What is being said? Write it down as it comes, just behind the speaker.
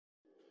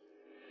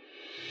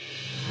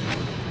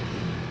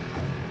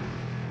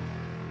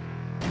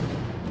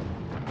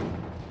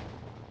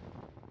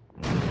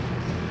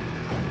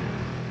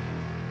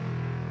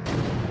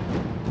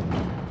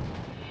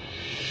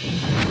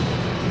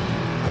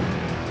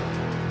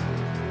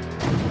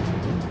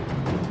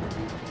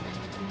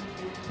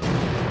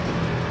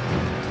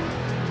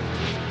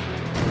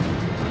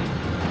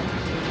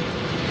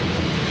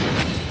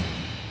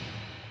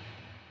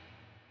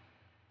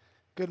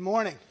Good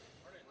morning.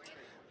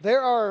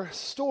 There are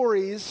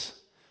stories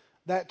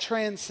that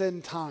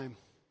transcend time.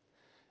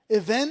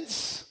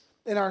 Events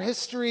in our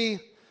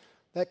history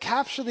that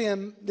capture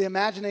the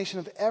imagination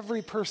of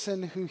every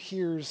person who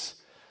hears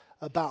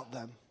about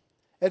them.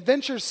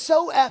 Adventures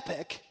so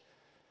epic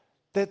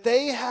that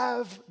they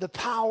have the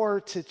power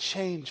to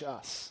change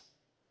us.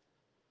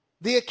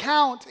 The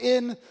account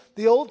in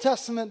the Old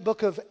Testament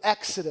book of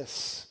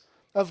Exodus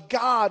of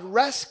God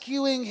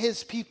rescuing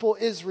his people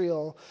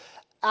Israel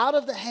out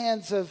of the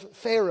hands of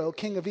Pharaoh,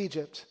 king of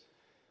Egypt,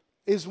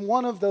 is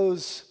one of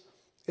those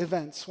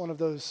events, one of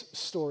those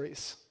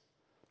stories.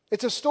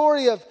 It's a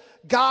story of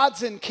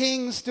gods and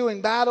kings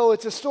doing battle.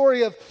 It's a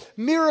story of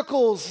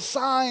miracles,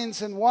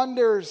 signs, and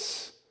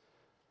wonders.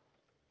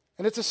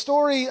 And it's a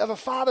story of a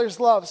father's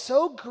love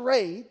so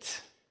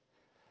great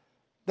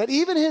that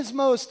even his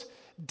most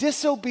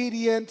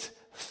disobedient,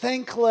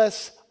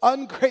 thankless,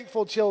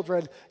 ungrateful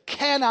children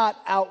cannot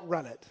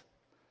outrun it.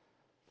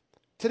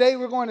 Today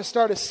we're going to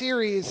start a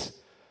series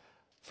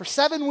for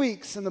 7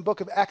 weeks in the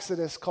book of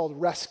Exodus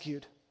called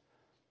Rescued.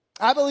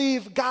 I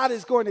believe God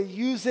is going to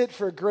use it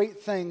for great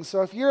things.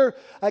 So if you're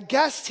a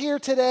guest here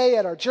today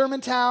at our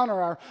Germantown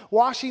or our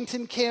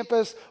Washington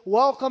campus,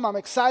 welcome. I'm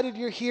excited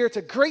you're here. It's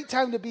a great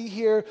time to be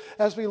here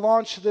as we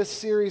launch this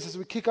series, as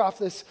we kick off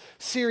this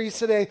series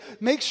today.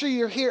 Make sure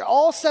you're here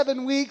all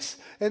 7 weeks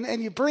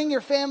and you bring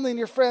your family and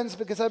your friends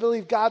because I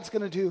believe God's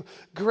going to do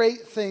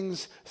great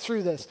things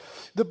through this.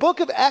 The book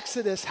of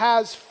Exodus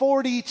has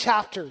 40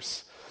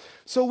 chapters.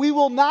 So we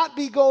will not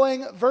be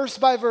going verse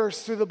by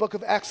verse through the book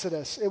of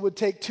Exodus. It would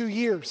take 2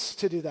 years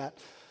to do that.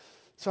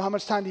 So how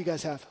much time do you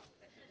guys have?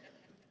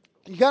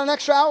 You got an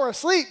extra hour of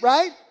sleep,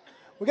 right?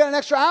 We got an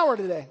extra hour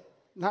today.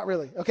 Not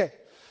really. Okay.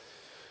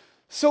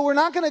 So we're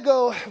not going to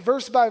go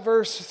verse by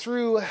verse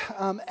through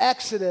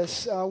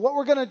Exodus. What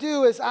we're going to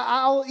do is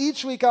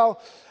each week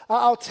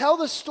I'll tell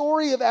the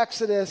story of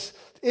Exodus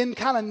in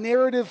kind of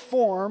narrative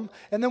form,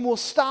 and then we'll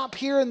stop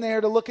here and there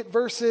to look at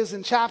verses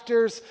and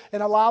chapters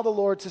and allow the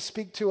Lord to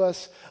speak to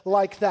us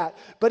like that.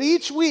 But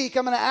each week,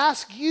 I'm going to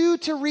ask you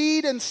to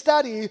read and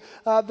study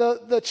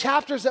the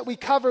chapters that we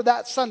cover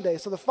that Sunday,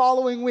 so the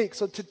following week.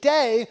 So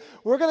today,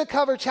 we're going to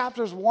cover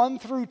chapters 1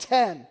 through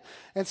 10.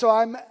 And so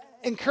I'm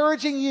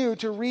encouraging you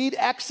to read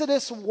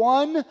Exodus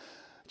 1,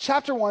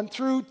 chapter 1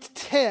 through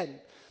 10.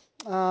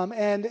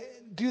 And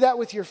do that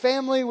with your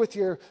family, with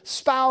your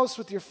spouse,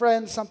 with your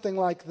friends, something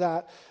like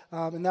that.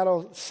 And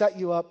that'll set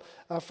you up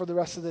for the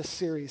rest of this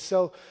series.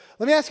 So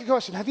let me ask you a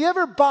question. Have you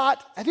ever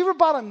bought a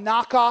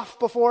knockoff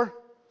before? Have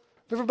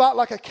you ever bought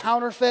like a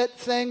counterfeit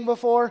thing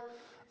before?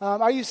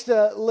 I used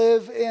to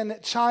live in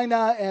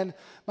China, and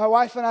my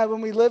wife and I,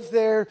 when we lived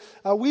there,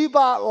 we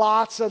bought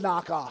lots of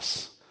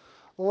knockoffs.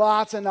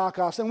 Lots of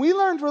knockoffs. And we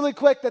learned really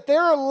quick that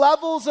there are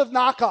levels of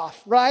knockoff,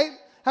 right?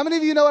 How many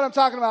of you know what I'm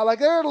talking about? Like,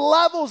 there are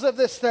levels of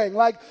this thing.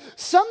 Like,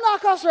 some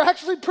knockoffs are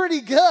actually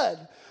pretty good.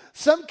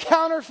 Some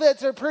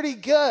counterfeits are pretty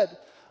good.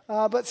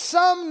 But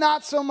some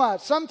not so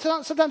much.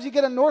 Sometimes you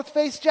get a North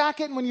Face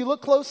jacket, and when you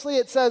look closely,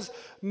 it says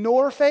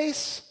North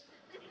Face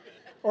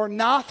or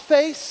North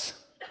Face.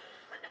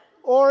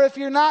 Or if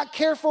you're not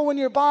careful when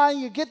you're buying,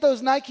 you get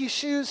those Nike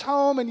shoes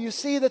home, and you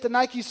see that the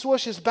Nike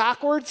swoosh is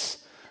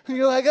backwards. And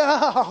you're like,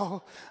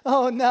 oh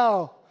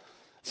no.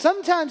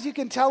 Sometimes you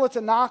can tell it's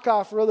a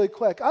knockoff really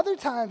quick. Other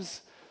times,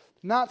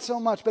 not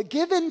so much. But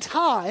given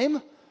time,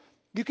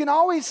 you can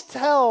always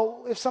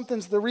tell if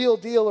something's the real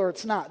deal or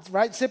it's not,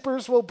 right?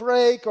 Zippers will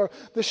break, or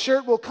the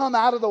shirt will come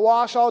out of the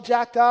wash all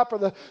jacked up, or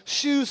the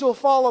shoes will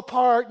fall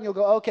apart, and you'll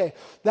go, okay,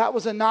 that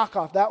was a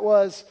knockoff. That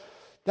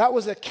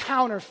was a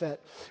counterfeit.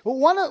 Well,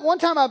 one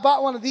time I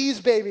bought one of these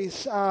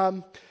babies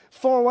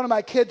for one of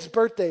my kids'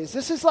 birthdays.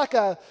 This is like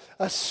a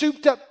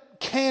souped-up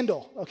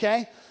candle,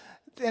 okay?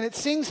 And it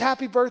sings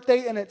happy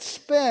birthday and it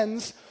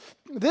spins.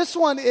 This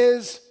one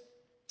is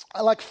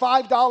like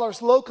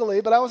 $5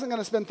 locally, but I wasn't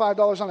going to spend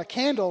 $5 on a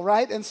candle,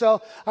 right? And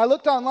so I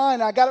looked online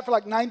and I got it for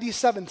like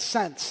 97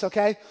 cents,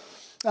 okay?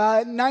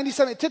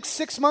 97, it took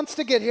 6 months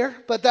to get here,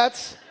 but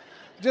that's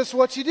just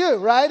what you do,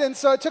 right? And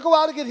so it took a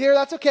while to get here,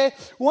 that's okay.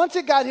 Once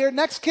it got here,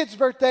 next kid's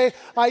birthday,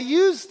 I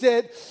used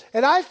it,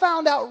 and I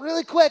found out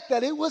really quick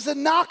that it was a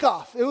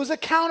knockoff. It was a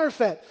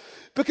counterfeit.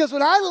 Because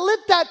when I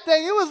lit that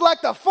thing, it was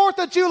like the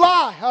 4th of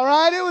July, all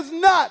right? It was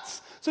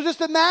nuts. So just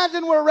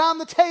imagine we're around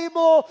the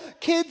table,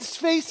 kids'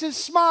 faces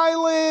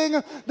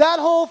smiling, that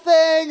whole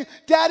thing.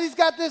 Daddy's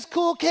got this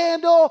cool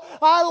candle.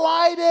 I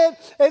light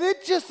it, and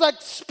it just like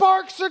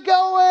sparks are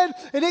going,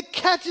 and it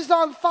catches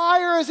on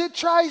fire as it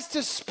tries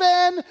to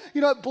spin.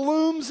 You know, it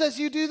blooms as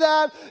you do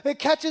that. It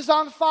catches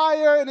on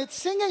fire, and it's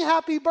singing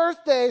happy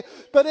birthday,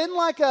 but in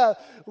like a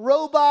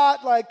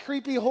robot, like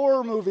creepy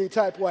horror movie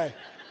type way.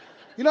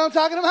 You know what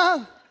I'm talking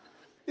about?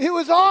 It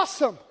was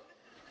awesome.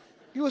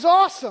 It was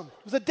awesome.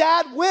 It was a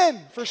dad win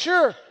for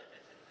sure.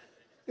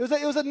 It was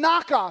a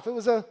knockoff. It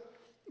was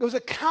a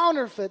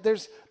counterfeit.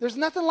 There's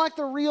nothing like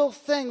the real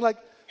thing. Like,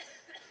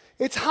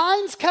 it's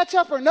Heinz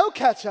ketchup or no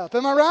ketchup.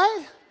 Am I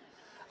right?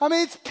 I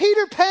mean, it's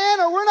Peter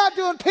Pan or we're not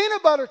doing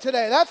peanut butter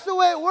today. That's the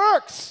way it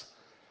works.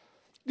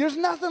 There's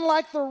nothing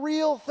like the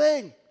real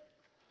thing.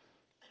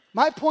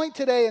 My point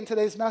today in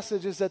today's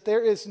message is that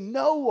there is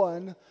no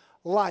one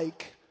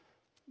like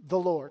the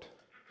Lord.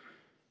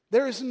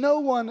 There is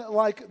no one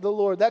like the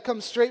Lord. That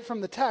comes straight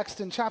from the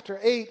text in chapter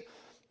 8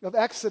 of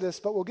Exodus,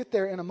 but we'll get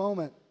there in a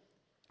moment.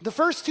 The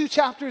first 2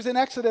 chapters in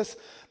Exodus,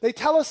 they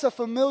tell us a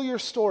familiar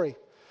story.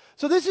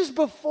 So this is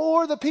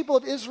before the people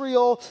of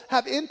Israel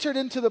have entered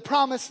into the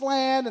promised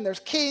land and there's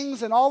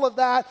kings and all of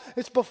that.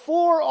 It's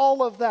before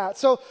all of that.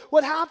 So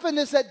what happened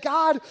is that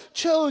God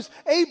chose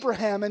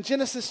Abraham in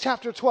Genesis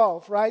chapter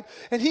 12, right?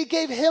 And he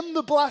gave him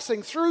the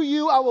blessing. Through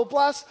you, I will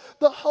bless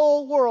the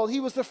whole world. He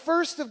was the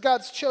first of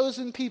God's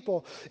chosen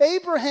people.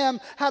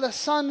 Abraham had a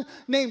son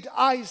named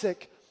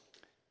Isaac.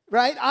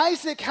 Right?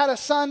 Isaac had a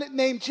son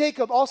named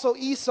Jacob, also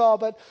Esau,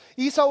 but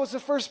Esau was the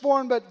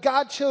firstborn, but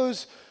God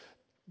chose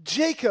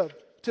Jacob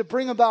to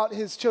bring about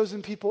his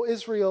chosen people,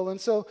 Israel.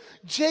 And so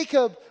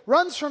Jacob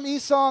runs from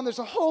Esau, and there's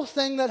a whole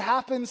thing that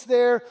happens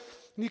there.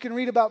 And you can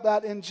read about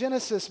that in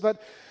Genesis.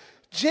 But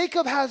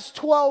Jacob has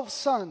 12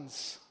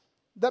 sons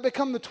that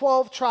become the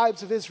 12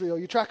 tribes of Israel.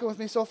 You tracking with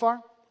me so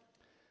far?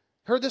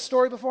 Heard this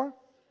story before?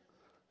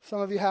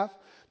 Some of you have.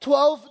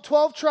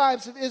 12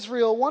 tribes of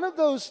Israel. One of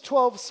those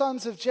 12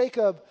 sons of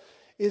Jacob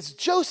is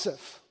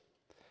Joseph.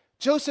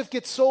 Joseph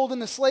gets sold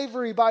into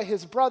slavery by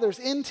his brothers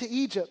into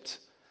Egypt.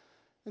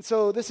 And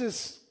so this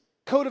is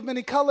coat of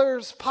many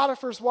colors,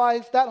 Potiphar's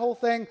wife, that whole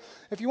thing.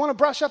 If you want to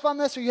brush up on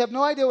this or you have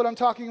no idea what I'm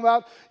talking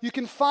about, you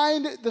can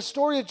find the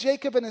story of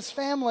Jacob and his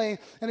family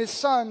and his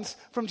sons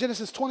from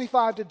Genesis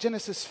 25 to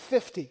Genesis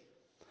 50.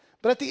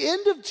 But at the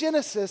end of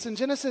Genesis, in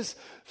Genesis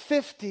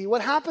 50,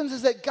 what happens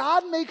is that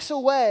God makes a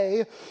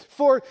way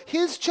for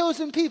his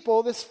chosen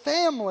people, this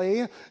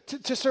family,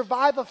 to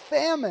survive a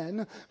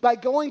famine by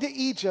going to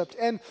Egypt.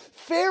 And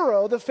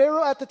Pharaoh, the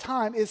Pharaoh at the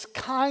time, is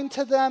kind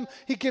to them.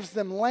 He gives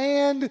them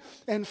land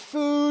and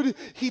food.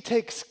 He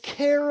takes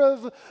care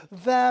of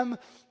them.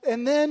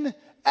 And then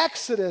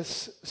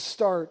Exodus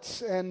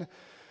starts. And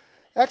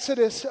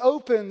Exodus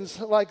opens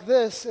like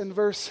this in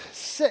verse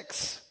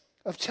 6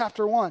 of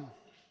chapter 1.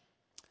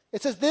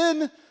 It says,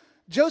 then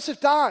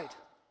Joseph died,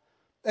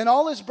 and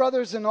all his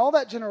brothers and all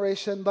that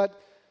generation, but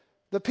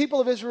the people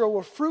of Israel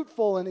were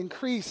fruitful and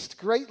increased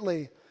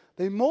greatly.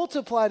 They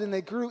multiplied and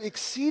they grew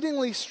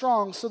exceedingly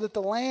strong, so that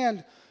the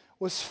land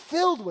was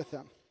filled with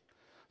them.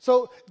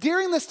 So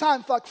during this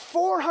time, like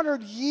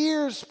 400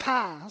 years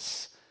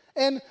pass,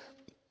 and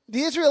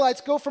the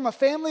Israelites go from a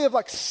family of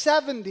like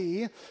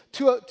 70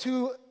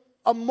 to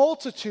a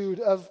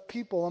multitude of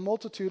people,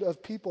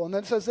 And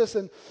then it says this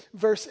in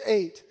verse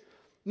 8.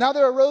 Now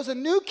there arose a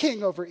new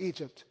king over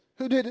Egypt,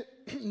 who did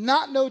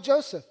not know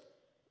Joseph.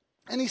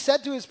 And he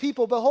said to his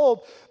people,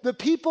 behold, the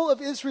people of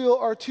Israel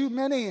are too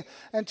many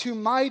and too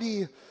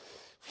mighty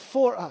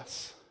for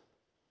us.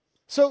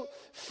 So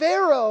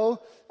Pharaoh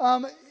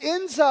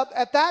ends up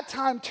at that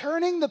time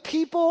turning the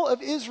people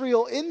of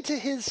Israel into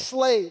his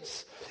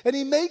slaves. And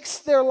he makes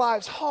their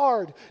lives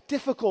hard,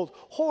 difficult,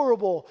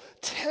 horrible,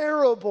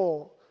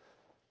 terrible.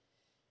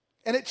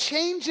 And it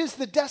changes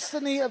the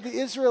destiny of the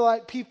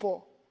Israelite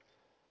people.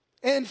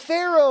 And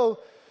Pharaoh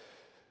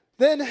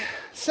then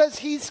says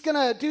he's going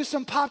to do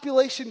some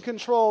population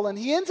control. And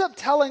he ends up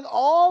telling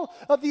all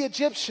of the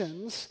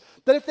Egyptians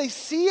that if they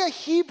see a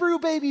Hebrew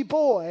baby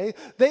boy,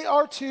 they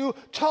are to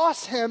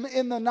toss him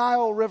in the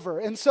Nile River.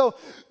 And so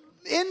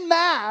en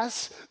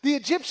masse, the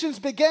Egyptians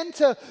began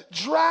to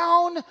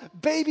drown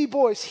baby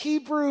boys,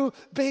 Hebrew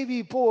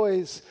baby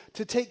boys,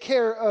 to take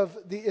care of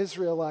the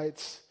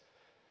Israelites.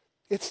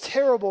 It's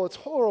terrible. It's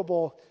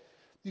horrible.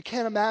 You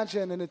can't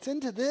imagine. And it's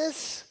into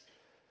this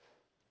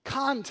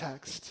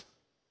context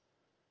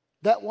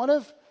that one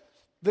of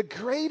the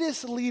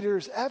greatest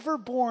leaders ever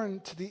born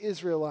to the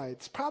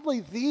Israelites, probably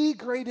the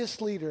greatest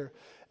leader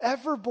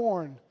ever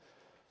born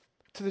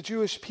to the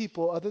Jewish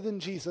people other than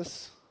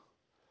Jesus,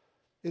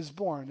 is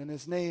born, and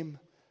his name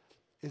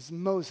is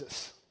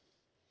Moses.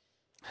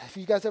 Have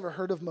you guys ever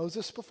heard of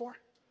Moses before?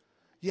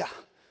 Yeah,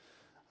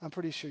 I'm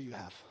pretty sure you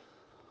have.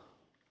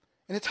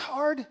 And it's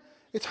hard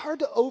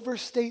to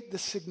overstate the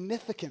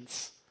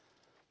significance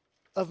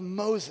of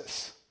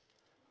Moses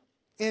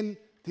in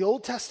the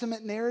Old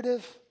Testament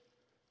narrative,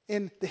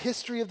 in the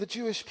history of the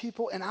Jewish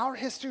people, in our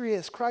history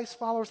as Christ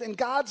followers, in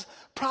God's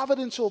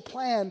providential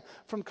plan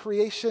from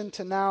creation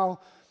to now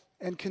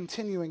and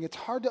continuing. It's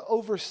hard to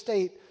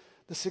overstate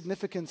the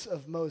significance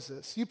of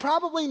Moses. You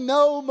probably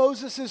know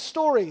Moses'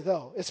 story,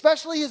 though,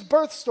 especially his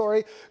birth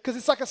story, because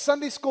it's like a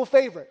Sunday school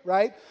favorite,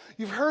 right?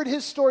 You've heard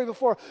his story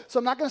before, so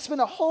I'm not going to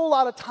spend a whole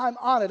lot of time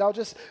on it. I'll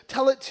just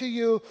tell it to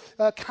you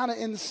kind of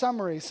in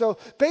summary. So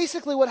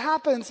basically what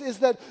happens is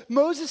that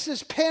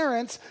Moses'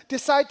 parents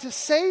decide to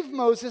save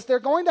Moses. They're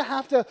going to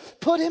have to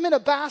put him in a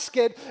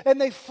basket,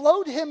 and they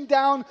float him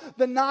down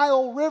the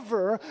Nile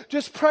River,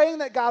 just praying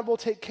that God will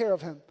take care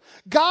of him.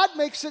 God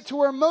makes it to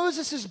where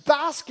Moses'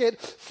 basket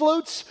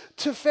floats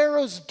to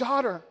Pharaoh's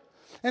daughter.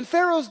 And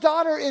Pharaoh's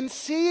daughter, in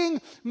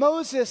seeing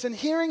Moses and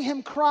hearing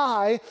him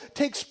cry,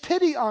 takes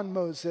pity on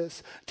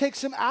Moses,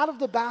 takes him out of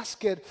the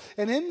basket,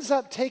 and ends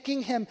up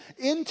taking him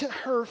into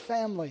her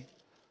family.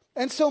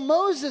 And so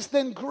Moses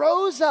then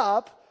grows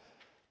up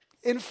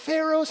in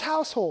Pharaoh's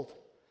household,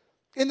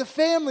 in the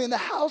family, in the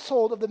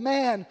household of the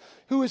man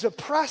who is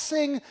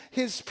oppressing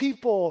his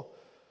people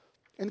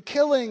and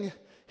killing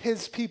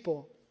his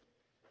people.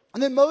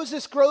 And then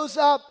Moses grows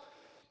up,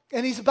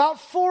 and he's about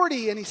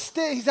 40, and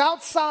he's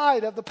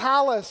outside of the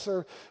palace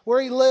or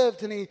where he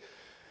lived, and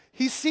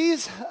he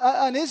sees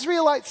an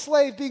Israelite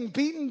slave being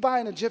beaten by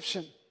an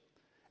Egyptian.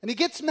 And he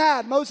gets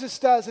mad, Moses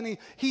does, and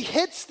he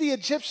hits the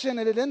Egyptian,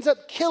 and it ends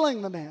up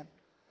killing the man.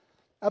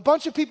 A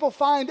bunch of people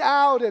find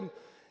out,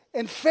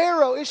 and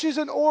Pharaoh issues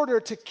an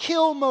order to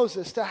kill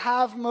Moses, to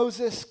have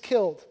Moses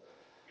killed.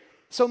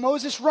 So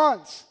Moses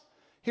runs.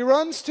 He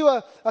runs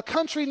to a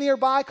country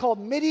nearby called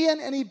Midian,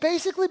 and he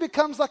basically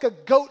becomes like a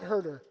goat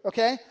herder,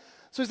 okay?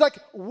 So he's like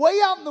way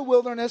out in the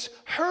wilderness,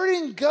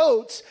 herding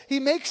goats. He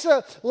makes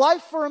a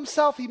life for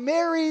himself. He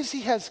marries.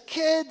 He has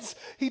kids.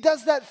 He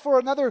does that for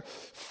another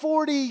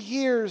 40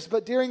 years.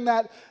 But during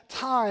that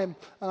time,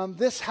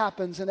 this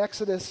happens in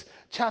Exodus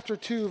chapter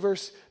 2,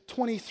 verse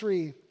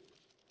 23.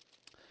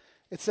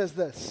 It says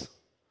this: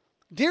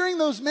 "During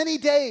those many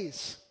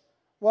days,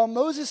 while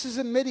Moses is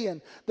in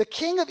Midian, the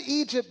king of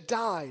Egypt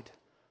died,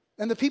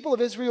 and the people of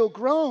Israel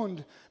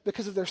groaned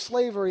because of their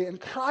slavery and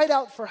cried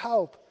out for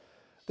help.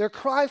 Their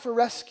cry for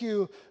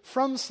rescue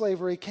from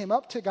slavery came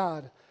up to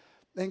God,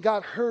 and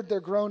God heard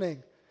their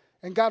groaning.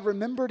 And God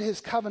remembered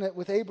his covenant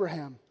with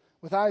Abraham,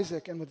 with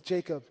Isaac, and with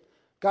Jacob.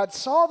 God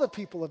saw the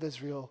people of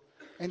Israel,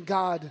 and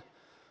God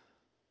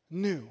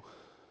knew."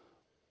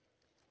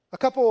 A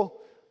couple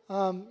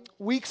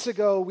weeks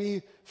ago,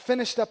 we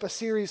finished up a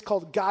series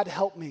called God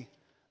Help Me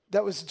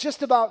that was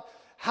just about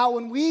how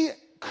when we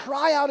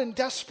cry out in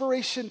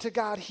desperation to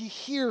God, he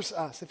hears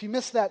us. If you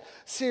missed that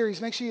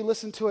series, make sure you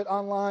listen to it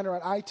online or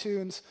on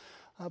iTunes.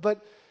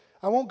 But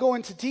I won't go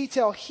into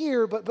detail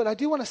here, but I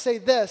do want to say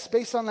this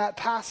based on that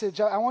passage.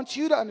 I want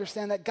you to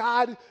understand that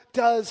God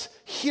does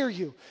hear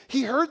you.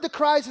 He heard the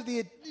cries of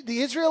the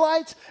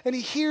Israelites, and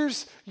he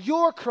hears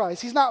your cries.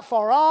 He's not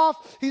far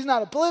off. He's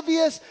not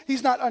oblivious.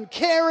 He's not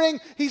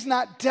uncaring. He's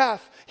not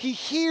deaf. He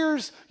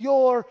hears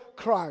your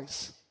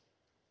cries.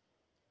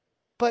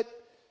 But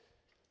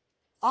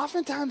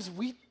oftentimes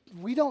we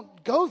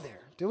don't go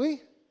there, do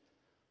we?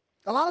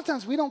 A lot of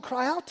times we don't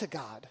cry out to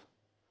God.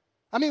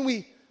 I mean,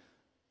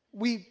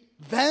 we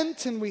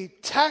vent and we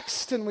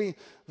text and we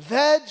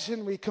veg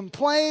and we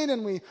complain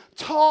and we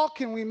talk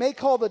and we may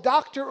call the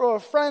doctor or a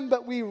friend,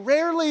 but we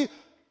rarely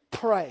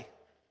pray.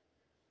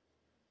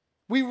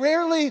 We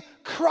rarely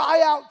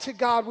cry out to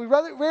God. We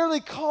rarely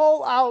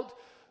call out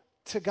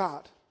to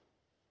God.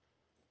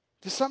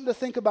 Just something to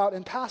think about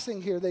in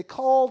passing here. They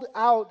called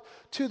out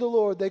to the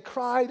Lord. They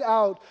cried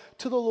out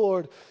to the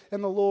Lord,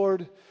 and the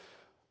Lord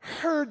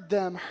heard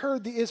them,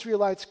 heard the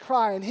Israelites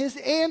cry. And his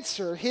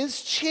answer,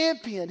 his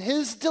champion,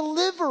 his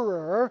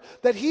deliverer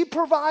that he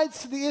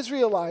provides to the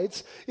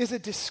Israelites is a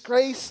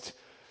disgraced,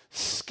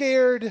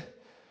 scared,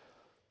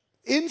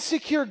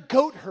 insecure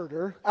goat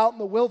herder out in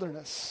the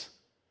wilderness,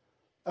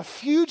 a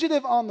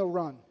fugitive on the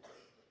run.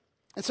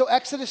 And so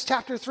Exodus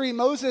chapter 3,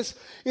 Moses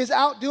is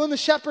out doing the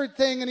shepherd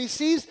thing, and he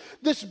sees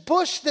this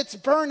bush that's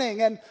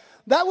burning. And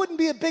that wouldn't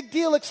be a big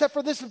deal except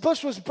for this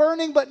bush was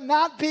burning but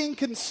not being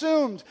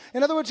consumed.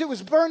 In other words, it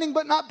was burning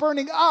but not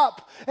burning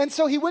up. And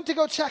so he went to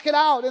go check it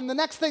out. And the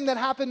next thing that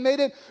happened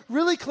made it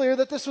really clear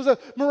that this was a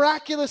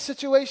miraculous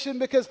situation,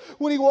 because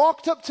when he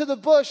walked up to the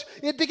bush,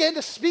 it began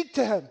to speak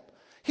to him.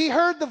 He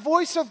heard the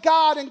voice of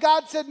God, and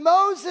God said,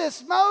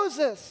 "Moses,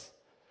 Moses."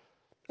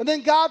 And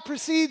then God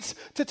proceeds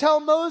to tell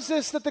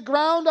Moses that the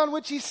ground on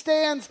which he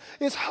stands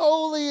is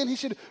holy and he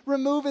should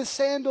remove his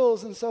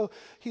sandals. And so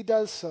he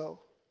does so.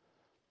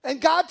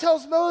 And God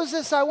tells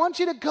Moses, "I want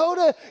you to go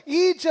to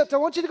Egypt. I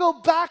want you to go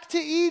back to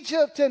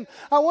Egypt. And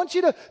I want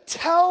you to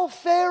tell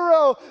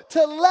Pharaoh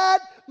to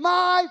let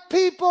my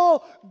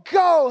people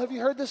go." Have you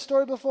heard this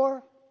story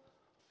before?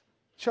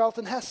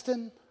 Charlton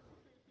Heston.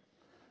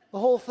 The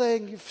whole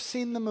thing, you've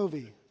seen the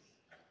movie.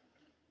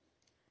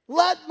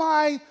 Let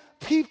my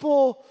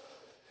people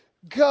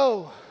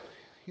go.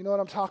 You know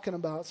what I'm talking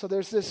about. So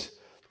there's this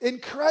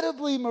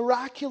incredibly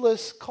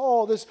miraculous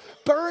call, this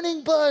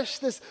burning bush,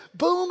 this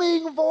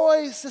booming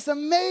voice, this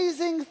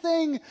amazing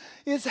thing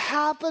is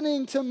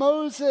happening to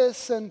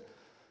Moses. And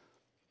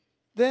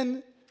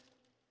then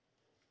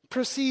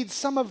proceeds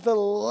some of the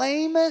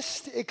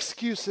lamest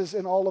excuses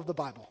in all of the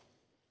Bible.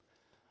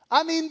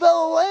 I mean, the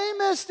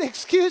lamest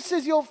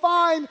excuses you'll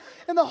find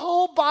in the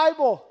whole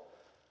Bible.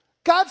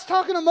 God's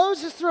talking to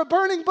Moses through a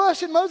burning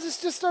bush, and Moses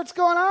just starts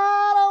going,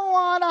 "I don't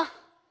wanna.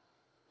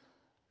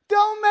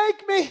 Don't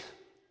make me.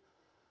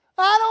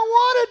 I don't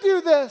want to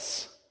do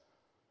this.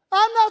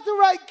 I'm not the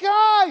right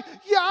guy.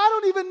 Yeah, I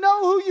don't even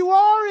know who you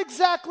are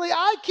exactly.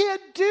 I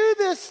can't do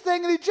this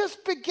thing." And he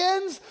just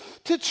begins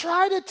to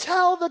try to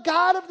tell the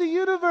God of the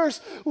universe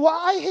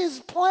why his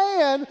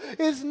plan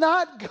is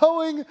not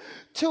going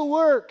to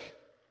work.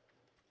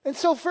 And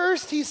so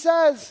first he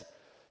says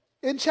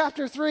in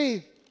chapter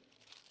 3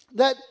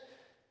 that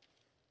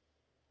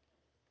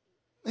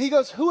he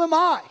goes, "Who am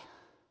I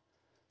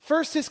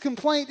First, his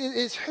complaint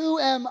is, who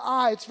am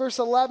I? It's verse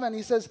 11.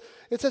 It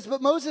says,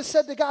 but Moses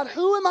said to God,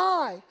 who am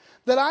I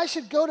that I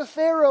should go to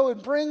Pharaoh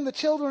and bring the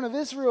children of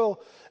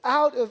Israel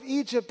out of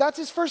Egypt? That's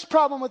his first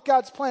problem with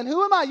God's plan.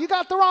 Who am I? You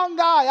got the wrong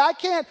guy.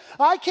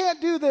 I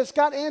can't do this.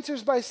 God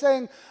answers by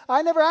saying,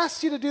 I never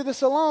asked you to do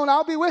this alone.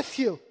 I'll be with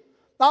you.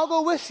 I'll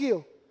go with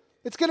you.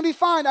 It's going to be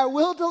fine. I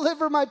will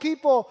deliver my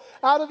people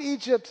out of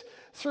Egypt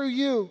through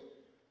you.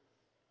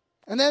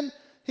 And then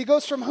he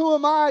goes from who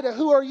am I to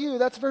who are you?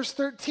 That's verse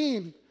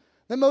 13.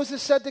 Then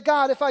Moses said to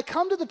God, if I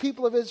come to the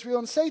people of Israel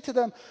and say to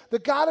them, the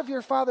God of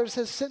your fathers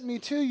has sent me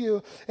to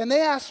you, and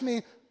they ask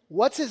me,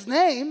 what's his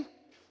name?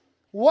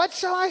 What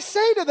shall I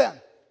say to them?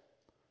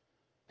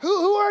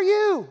 Who are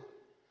you?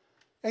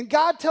 And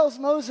God tells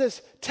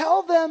Moses,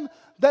 tell them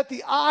that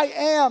the I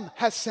am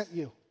has sent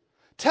you.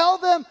 Tell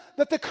them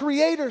that the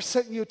Creator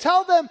sent you.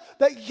 Tell them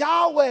that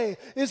Yahweh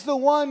is the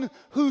one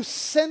who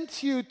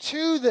sent you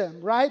to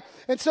them, right?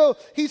 And so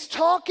he's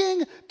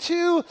talking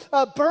to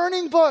a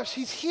burning bush.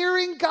 He's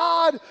hearing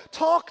God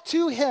talk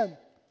to him.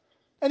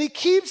 And he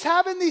keeps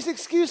having these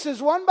excuses.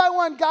 One by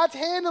one, God's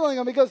handling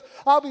them. He goes,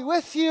 I'll be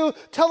with you.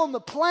 Tell him the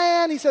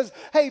plan. He says,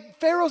 hey,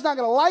 Pharaoh's not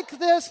going to like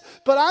this,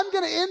 but I'm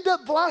going to end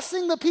up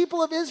blessing the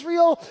people of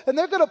Israel, and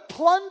they're going to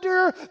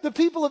plunder the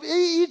people of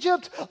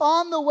Egypt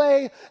on the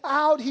way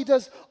out. He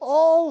does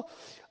all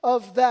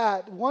of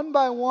that. One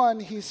by one,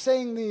 he's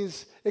saying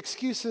these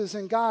excuses,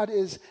 and God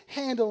is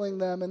handling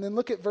them. And then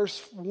look at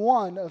verse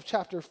 1 of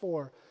chapter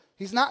 4.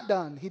 He's not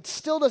done. He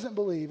still doesn't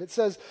believe. It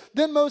says,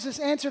 then Moses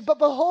answered, but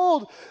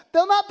behold,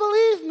 they'll not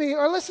believe me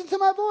or listen to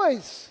my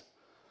voice.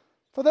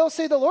 For they'll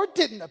say, the Lord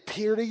didn't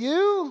appear to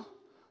you.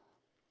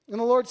 And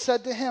the Lord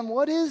said to him,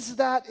 what is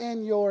that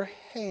in your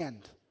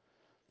hand?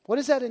 What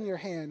is that in your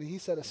hand? And he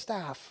said, a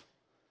staff.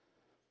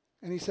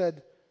 And he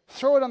said,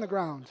 throw it on the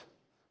ground.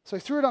 So he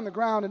threw it on the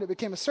ground, and it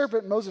became a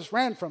serpent, and Moses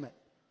ran from it.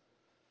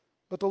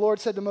 But the Lord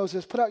said to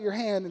Moses, put out your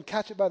hand and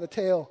catch it by the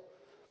tail.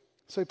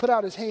 So he put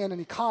out his hand and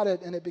he caught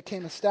it, and it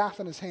became a staff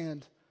in his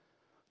hand,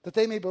 that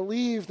they may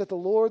believe that the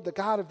Lord, the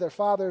God of their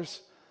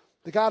fathers,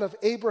 the God of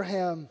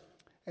Abraham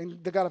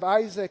and the God of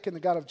Isaac and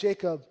the God of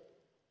Jacob,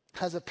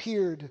 has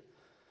appeared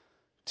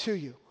to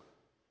you.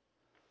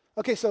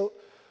 Okay, so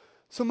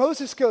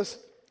Moses goes,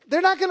 they're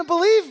not going to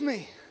believe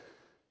me.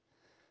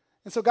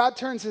 And so God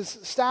turns his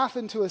staff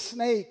into a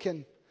snake,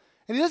 and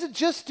he doesn't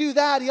just do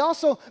that. He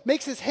also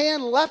makes his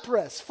hand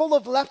leprous, full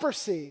of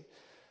leprosy.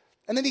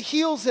 And then he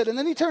heals it, and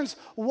then he turns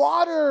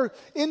water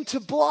into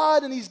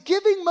blood, and he's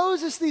giving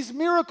Moses these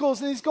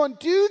miracles, and he's going,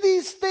 do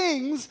these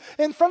things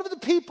in front of the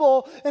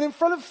people and in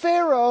front of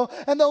Pharaoh,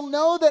 and they'll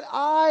know that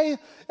I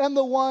am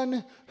the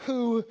one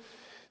who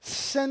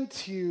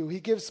sent you. He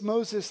gives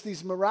Moses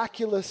these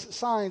miraculous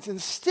signs, and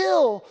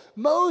still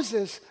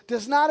Moses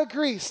does not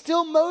agree.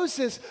 Still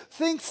Moses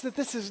thinks that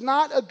this is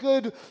not a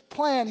good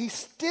plan. He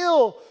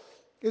still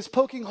is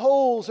poking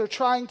holes or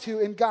trying to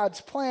in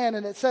God's plan,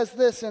 and it says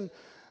this in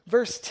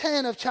verse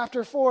 10 of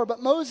chapter 4,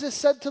 but Moses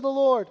said to the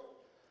Lord,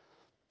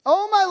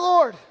 oh my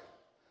Lord,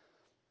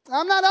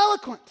 I'm not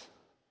eloquent,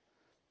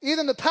 either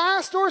in the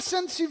past or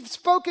since you've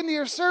spoken to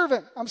your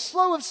servant. I'm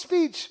slow of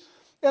speech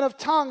and of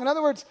tongue. In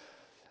other words,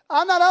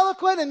 I'm not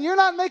eloquent, and you're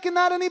not making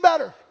that any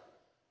better.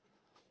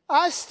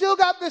 I still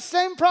got the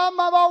same problem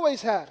I've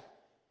always had.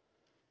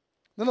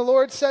 Then the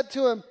Lord said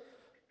to him,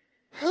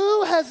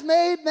 who has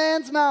made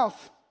man's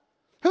mouth?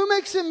 Who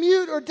makes him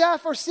mute or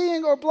deaf or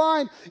seeing or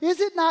blind?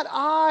 Is it not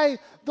I,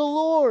 the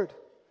Lord?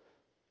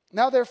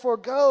 Now therefore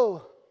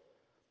go,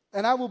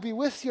 and I will be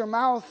with your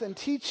mouth and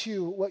teach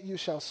you what you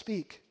shall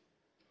speak.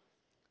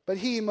 But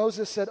he,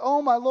 Moses, said,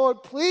 oh my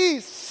Lord,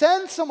 please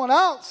send someone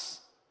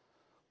else.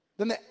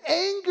 Then the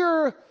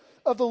anger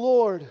of the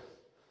Lord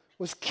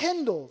was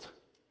kindled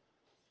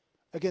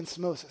against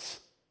Moses.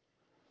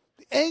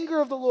 The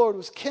anger of the Lord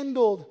was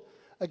kindled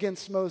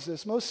against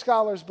Moses. Most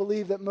scholars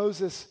believe that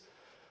Moses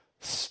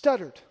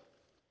stuttered.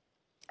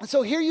 And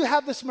so here you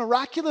have this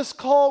miraculous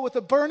call with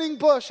a burning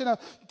bush and a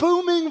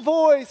booming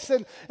voice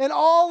and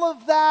all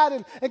of that.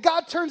 And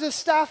God turns his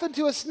staff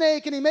into a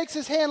snake, and he makes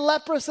his hand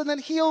leprous and then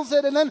heals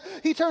it. And then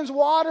he turns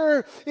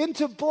water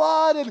into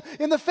blood. And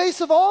in the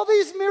face of all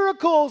these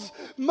miracles,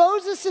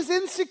 Moses'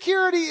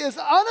 insecurity is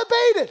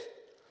unabated.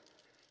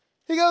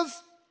 He goes,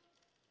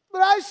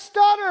 but I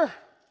stutter.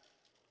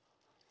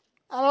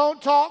 I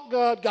don't talk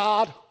good,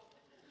 God.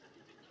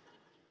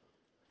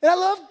 And I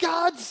love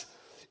God's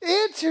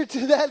answer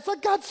to that. It's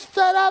like God's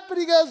fed up, and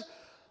he goes,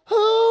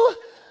 who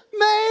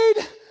made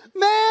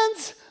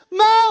man's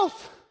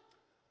mouth?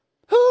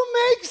 Who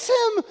makes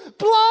him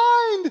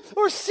blind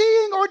or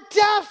seeing or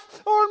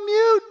deaf or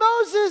mute?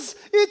 Moses,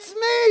 it's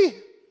me.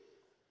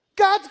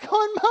 God's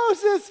going,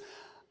 Moses,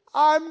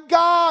 I'm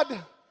God.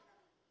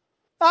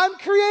 I'm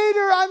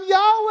creator. I'm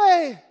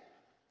Yahweh.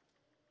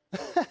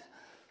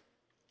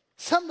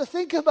 Something to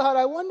think about.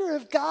 I wonder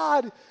if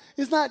God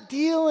is not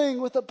dealing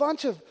with a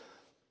bunch of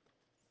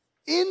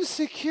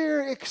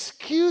insecure,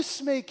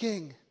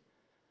 excuse-making,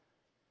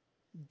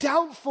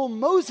 doubtful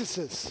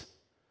Moseses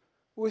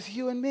with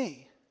you and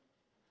me.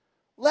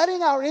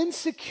 letting our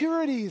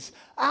insecurities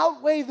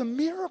outweigh the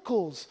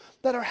miracles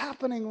that are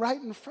happening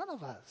right in front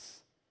of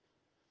us.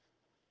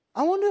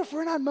 I wonder if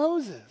we're not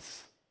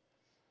Moses,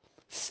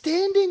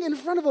 standing in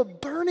front of a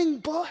burning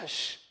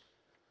bush,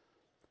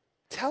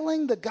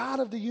 telling the God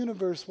of the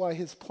universe why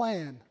his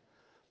plan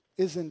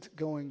isn't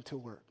going to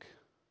work.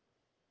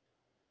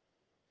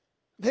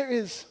 There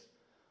is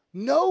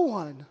no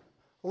one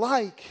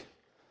like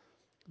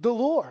the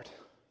Lord.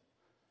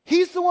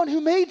 He's the one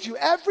who made you,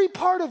 every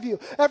part of you,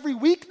 every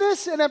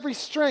weakness and every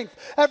strength,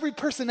 every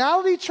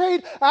personality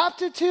trait,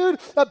 aptitude,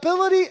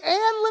 ability,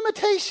 and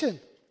limitation.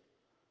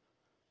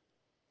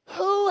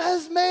 Who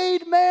has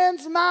made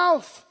man's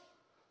mouth?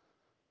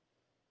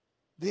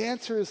 The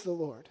answer is the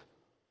Lord.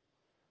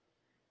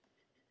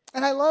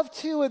 And I love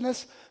too in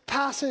this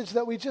passage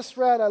that we just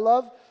read, I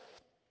love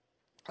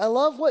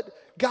what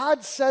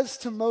God says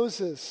to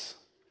Moses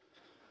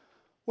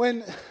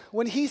when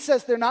he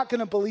says they're not going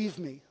to believe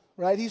me,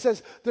 right? He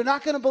says, they're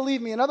not going to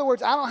believe me. In other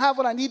words, I don't have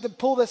what I need to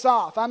pull this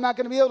off. I'm not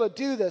going to be able to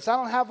do this. I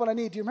don't have what I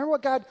need. Do you remember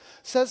what God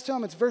says to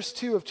him? It's verse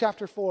 2 of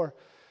chapter 4.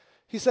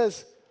 He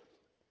says,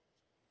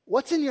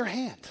 what's in your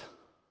hand?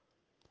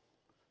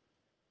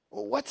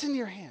 Well, what's in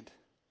your hand?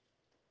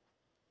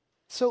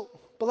 So,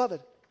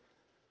 beloved,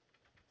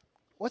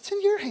 what's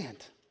in your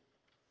hand?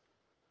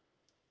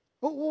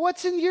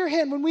 What's in your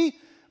hand?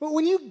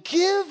 When you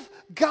give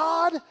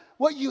God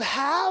what you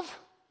have,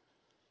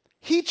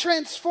 he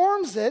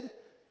transforms it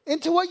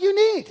into what you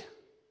need.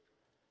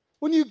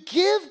 When you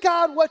give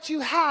God what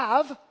you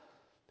have,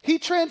 he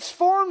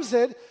transforms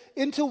it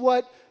into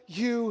what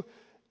you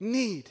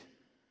need.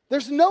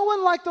 There's no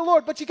one like the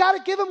Lord, but you got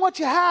to give him what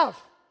you have.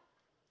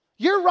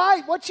 You're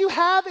right. What you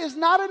have is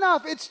not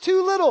enough. It's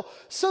too little.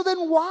 So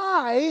then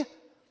why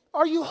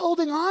are you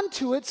holding on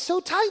to it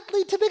so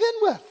tightly to begin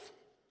with?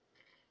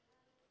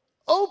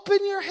 Open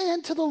your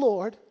hand to the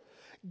Lord,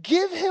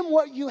 give him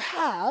what you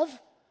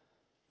have,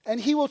 and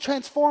he will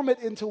transform it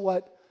into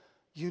what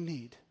you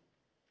need.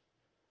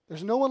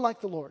 There's no one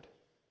like the Lord.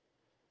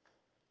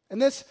 And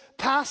this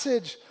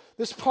passage,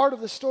 this part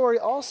of the story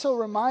also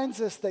reminds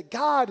us that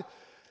God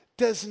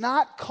does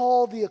not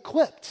call the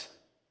equipped.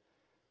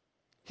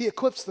 He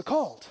equips the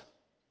called.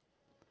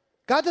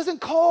 God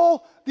doesn't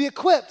call the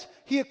equipped.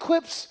 He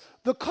equips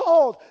the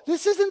called.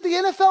 This isn't the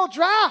NFL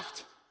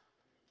draft.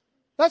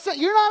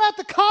 You're not at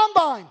the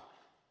combine.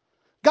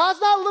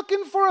 God's not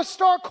looking for a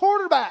star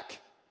quarterback.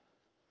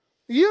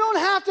 You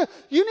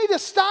need to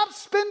stop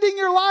spending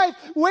your life,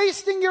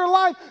 wasting your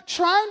life,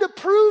 trying to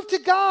prove to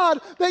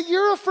God that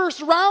you're a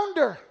first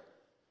rounder.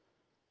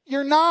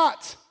 You're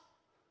not.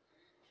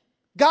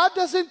 God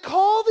doesn't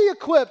call the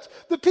equipped,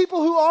 the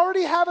people who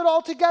already have it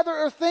all together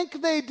or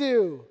think they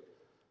do.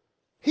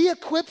 He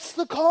equips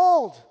the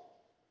called.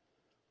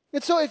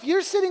 And so if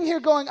you're sitting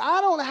here going,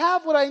 I don't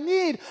have what I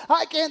need,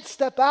 I can't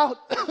step out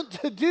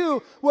to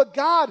do what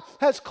God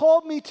has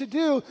called me to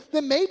do,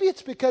 then maybe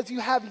it's because you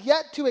have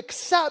yet to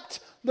accept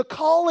the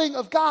calling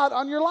of God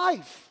on your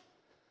life.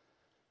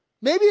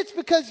 Maybe it's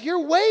because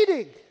you're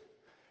waiting.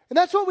 And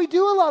that's what we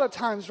do a lot of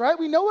times, right?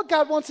 We know what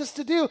God wants us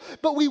to do,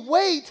 but we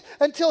wait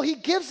until he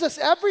gives us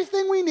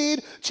everything we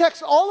need,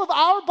 checks all of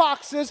our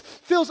boxes,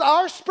 fills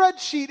our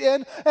spreadsheet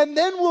in, and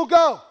then we'll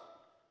go.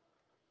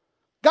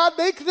 God,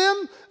 make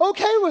them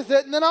okay with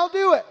it, and then I'll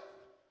do it.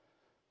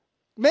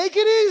 Make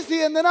it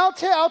easy, and then I'll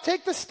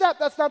take the step.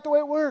 That's not the way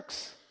it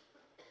works.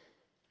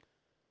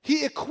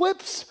 He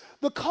equips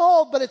the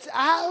called, but it's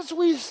as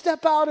we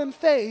step out in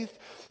faith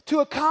to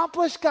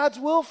accomplish God's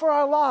will for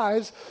our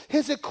lives,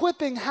 his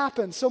equipping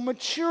happens. So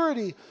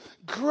maturity,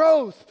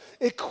 growth,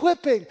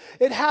 equipping,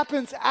 it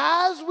happens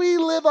as we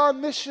live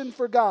on mission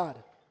for God,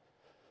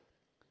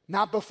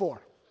 not before.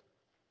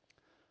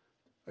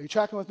 Are you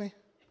tracking with me?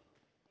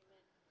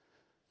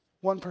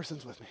 One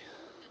person's with me.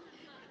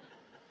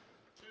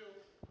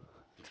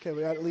 Okay,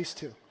 we got at least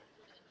 2.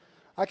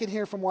 I can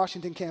hear from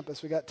Washington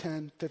campus. We got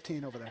 10,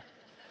 15 over there.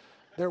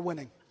 They're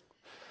winning.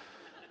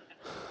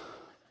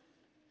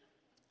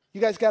 You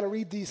guys got to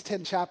read these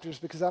 10 chapters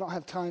because I don't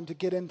have time to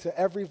get into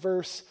every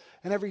verse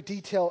and every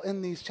detail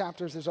in these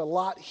chapters. There's a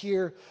lot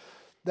here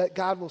that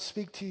God will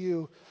speak to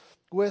you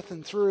with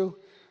and through.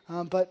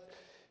 But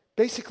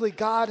basically,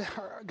 God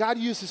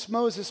uses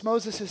Moses.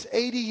 Moses is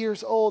 80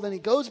 years old, and he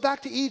goes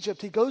back to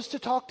Egypt. He goes to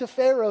talk to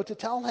Pharaoh to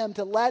tell him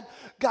to let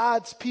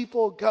God's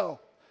people go.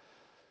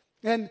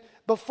 And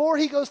before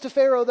he goes to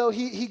Pharaoh, though,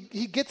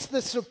 he gets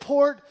the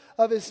support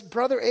of his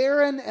brother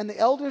Aaron and the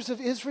elders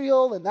of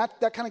Israel, and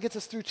that kind of gets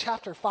us through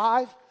chapter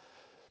 5.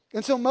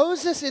 And so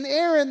Moses and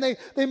Aaron,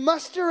 they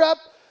muster up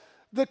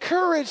the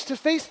courage to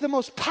face the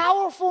most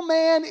powerful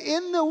man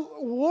in the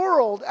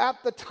world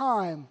at the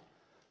time.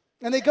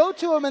 And they go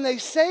to him and they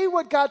say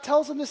what God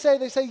tells them to say.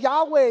 They say,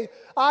 Yahweh,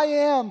 I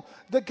am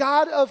the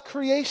God of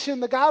creation,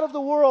 the God of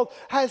the world,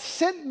 has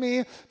sent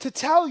me to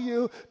tell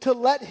you to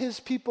let his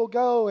people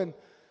go. And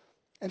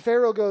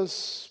Pharaoh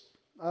goes,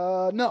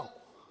 no,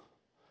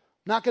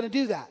 not going to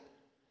do that.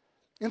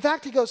 In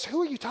fact, he goes,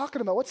 who are you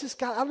talking about? What's this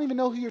guy? I don't even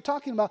know who you're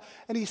talking about.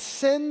 And he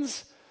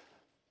sends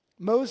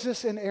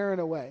Moses and Aaron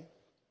away.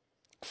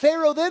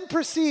 Pharaoh then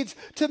proceeds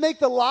to make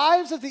the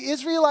lives of the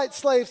Israelite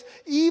slaves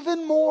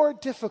even more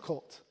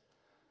difficult.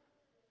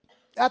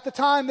 At the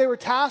time, they were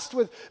tasked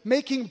with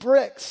making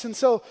bricks. And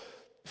so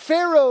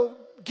Pharaoh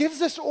gives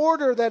this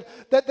order that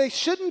the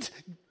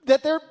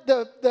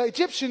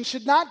Egyptians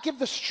should not give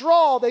the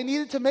straw they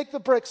needed to make the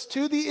bricks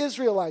to the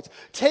Israelites.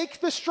 Take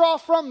the straw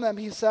from them,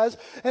 he says,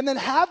 and then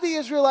have the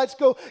Israelites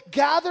go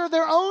gather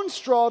their own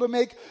straw to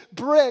make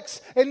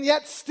bricks and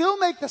yet still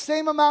make the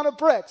same amount of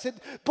bricks. It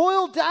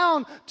boiled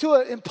down to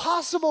an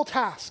impossible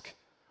task.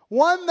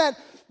 One that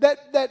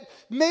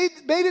made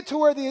it to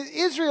where the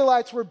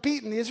Israelites were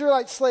beaten. The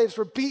Israelite slaves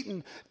were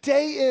beaten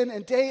day in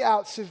and day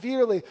out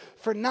severely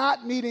for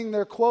not meeting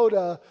their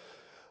quota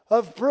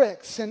of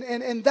bricks.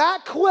 And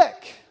that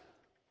quick,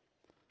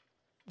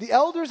 the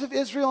elders of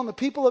Israel and the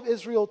people of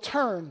Israel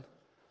turn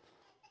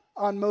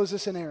on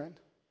Moses and Aaron.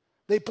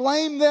 They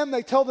blame them.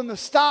 They tell them to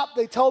stop.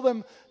 They tell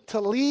them to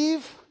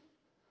leave.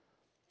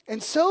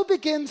 And so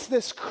begins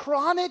this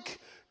chronic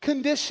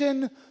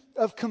condition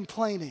of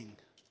complaining,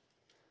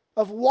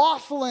 of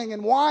waffling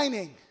and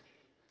whining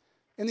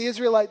in the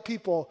Israelite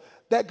people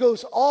that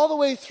goes all the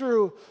way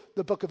through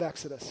the book of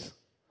Exodus.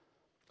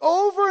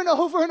 Over and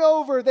over and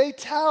over, they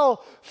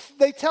tell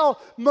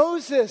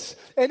Moses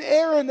and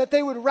Aaron that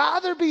they would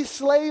rather be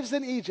slaves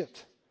in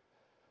Egypt.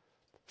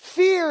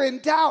 Fear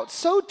and doubt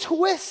so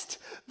twist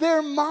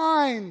their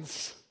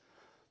minds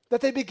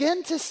that they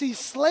begin to see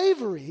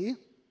slavery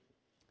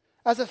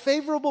as a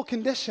favorable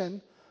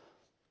condition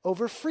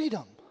over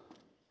freedom.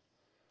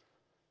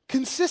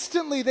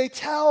 Consistently, they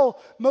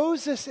tell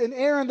Moses and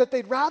Aaron that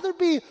they'd rather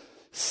be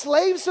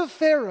slaves of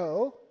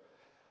Pharaoh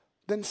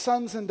than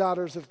sons and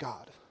daughters of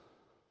God.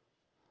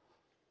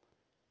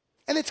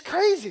 And it's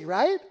crazy,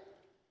 right?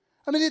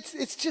 I mean,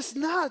 it's just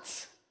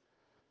nuts.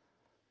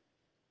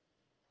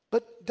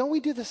 But don't we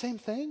do the same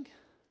thing?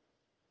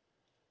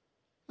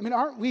 I mean,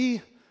 aren't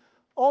we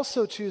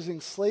also choosing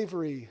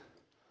slavery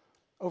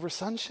over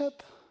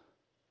sonship?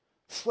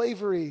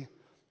 Slavery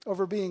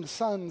over being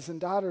sons and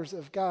daughters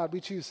of God.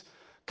 We choose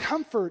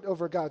comfort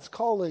over God's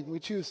calling. We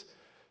choose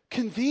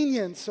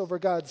convenience over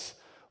God's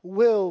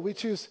will. We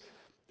choose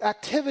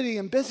activity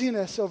and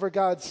busyness over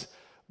God's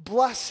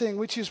blessing.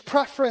 We choose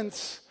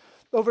preference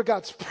over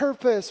God's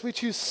purpose. We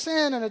choose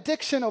sin and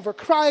addiction over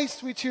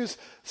Christ. We choose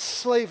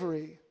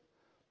slavery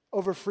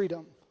over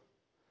freedom.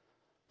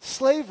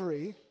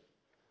 Slavery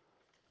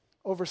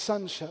over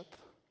sonship.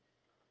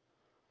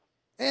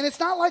 And it's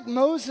not like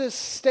Moses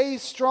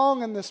stays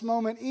strong in this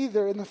moment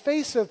either. In the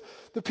face of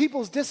the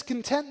people's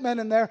discontentment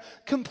and their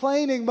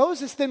complaining,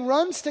 Moses then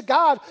runs to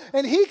God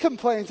and he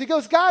complains. He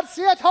goes, God,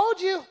 see, I told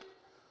you.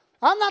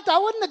 I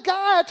wasn't the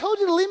guy. I told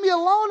you to leave me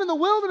alone in the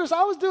wilderness.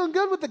 I was doing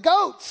good with the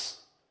goats.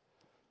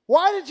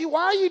 Why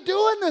are you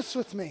doing this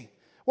with me?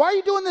 Why are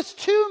you doing this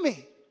to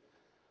me?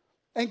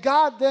 And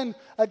God then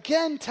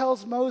again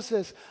tells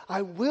Moses,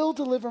 I will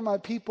deliver my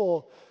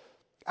people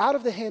out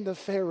of the hand of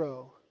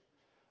Pharaoh.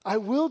 I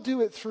will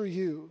do it through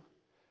you.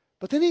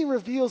 But then he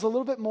reveals a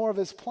little bit more of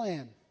his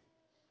plan.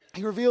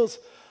 He reveals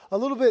a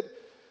little bit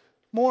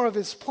more of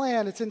his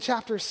plan. It's in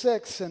chapter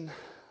 6, and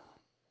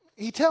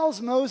he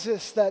tells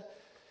Moses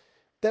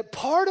that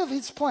part of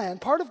his plan,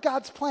 part of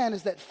God's plan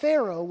is that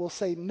Pharaoh will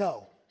say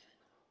no.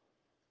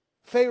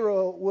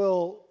 Pharaoh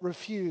will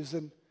refuse.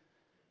 And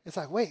it's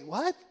like, wait,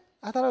 what?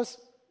 I thought I was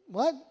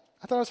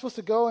supposed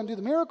to go and do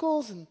the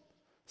miracles and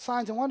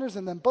signs and wonders,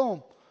 and then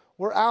boom,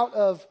 we're out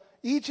of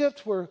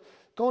Egypt. We're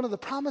going to the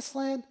promised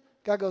land.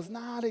 God goes,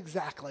 not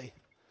exactly.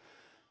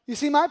 You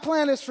see, my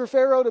plan is for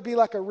Pharaoh to be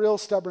like a real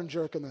stubborn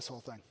jerk in this whole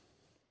thing.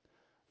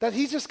 That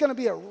he's just going to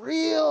be a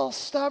real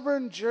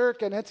stubborn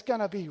jerk, and it's going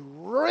to be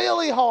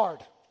really hard.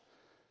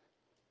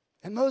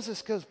 And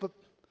Moses goes, but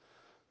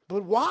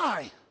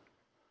why?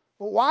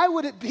 Well, why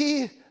would it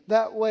be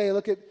that way?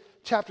 Look at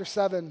chapter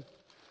 7,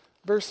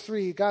 verse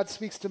 3. God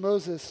speaks to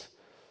Moses,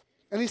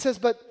 and he says,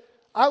 but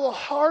I will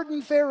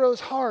harden Pharaoh's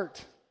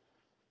heart.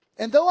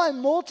 And though I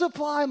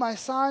multiply my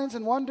signs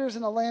and wonders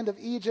in the land of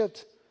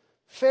Egypt,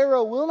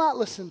 Pharaoh will not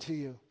listen to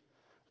you.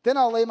 Then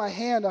I'll lay my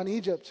hand on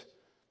Egypt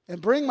and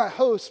bring my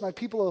hosts, my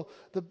people,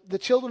 the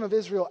children of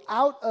Israel,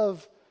 out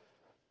of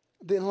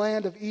the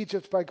land of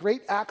Egypt by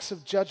great acts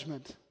of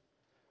judgment.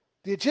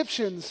 The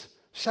Egyptians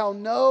shall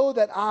know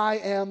that I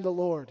am the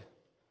Lord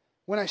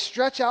when I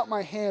stretch out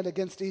my hand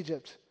against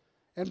Egypt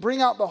and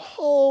bring out the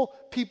whole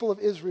people of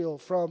Israel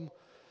from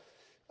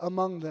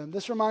among them.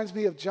 This reminds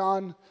me of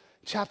John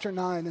chapter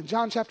 9. In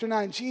John chapter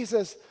 9,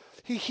 Jesus,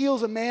 he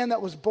heals a man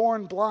that was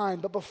born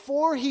blind. But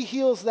before he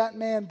heals that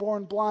man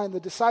born blind, the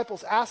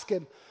disciples ask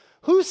him,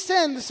 who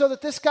sinned so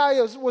that this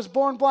guy was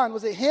born blind?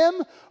 Was it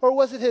him or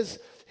was it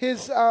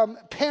his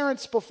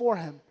parents before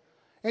him?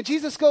 And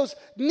Jesus goes,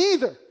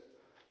 neither.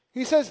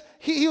 He says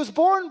he was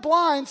born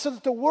blind so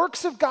that the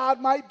works of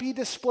God might be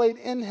displayed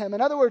in him.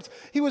 In other words,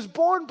 he was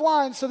born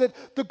blind so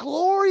that the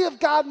glory of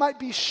God might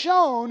be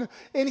shown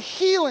in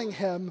healing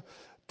him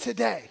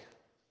today.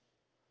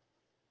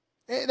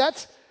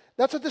 That's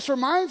what this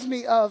reminds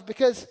me of,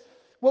 because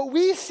what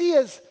we see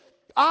as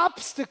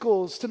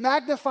obstacles to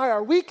magnify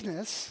our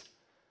weakness,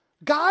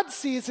 God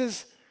sees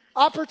as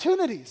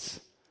opportunities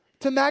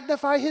to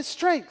magnify his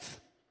strength.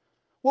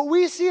 What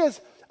we see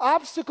as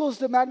obstacles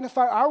to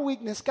magnify our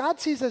weakness, God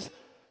sees as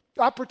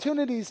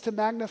opportunities to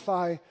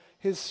magnify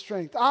his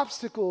strength.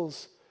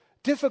 Obstacles,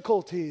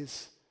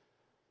 difficulties,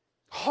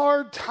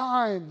 hard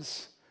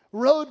times,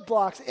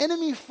 roadblocks,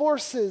 enemy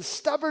forces,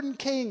 stubborn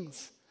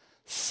kings,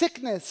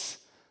 sickness,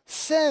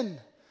 sin,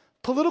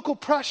 political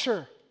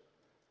pressure,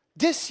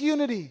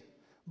 disunity,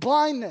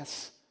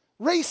 blindness,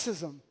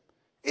 racism,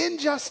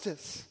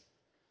 injustice.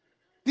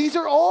 These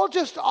are all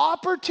just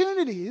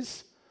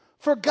opportunities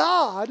for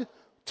God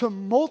to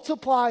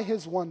multiply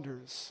his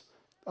wonders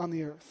on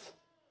the earth.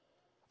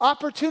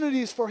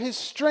 Opportunities for his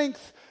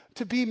strength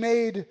to be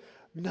made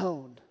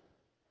known.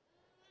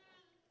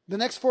 The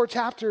next 4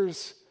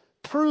 chapters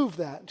prove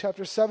that,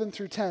 chapters 7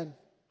 through 10.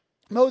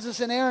 Moses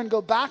and Aaron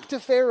go back to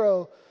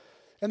Pharaoh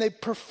and they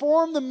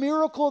perform the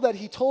miracle that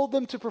he told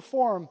them to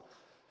perform.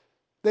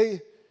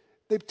 They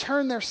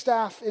turn their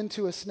staff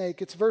into a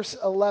snake. It's verse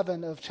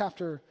 11 of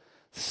chapter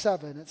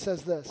 7. It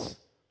says this.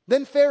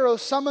 Then Pharaoh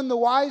summoned the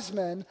wise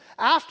men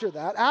after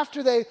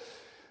they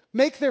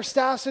make their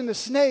staffs into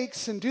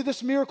snakes and do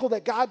this miracle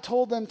that God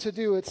told them to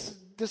do.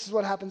 This is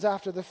what happens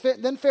after.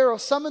 Then Pharaoh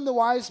summoned the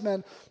wise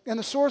men and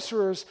the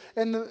sorcerers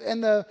and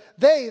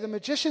the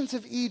magicians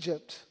of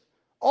Egypt,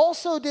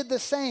 also did the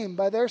same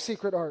by their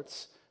secret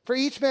arts. For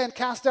each man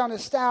cast down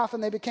his staff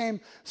and they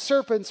became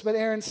serpents, but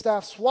Aaron's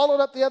staff swallowed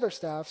up the other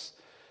staffs.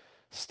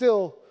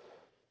 Still,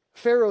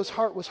 Pharaoh's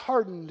heart was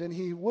hardened and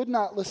he would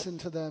not listen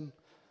to them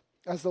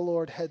as the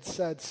Lord had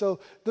said. So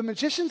the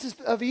magicians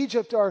of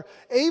Egypt are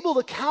able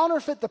to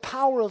counterfeit the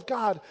power of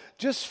God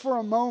just for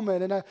a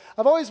moment. And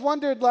I've always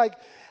wondered,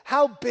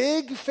 how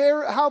big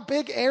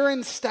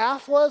Aaron's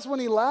staff was when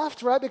he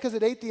left, right? Because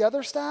it ate the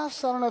other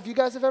staffs. I don't know if you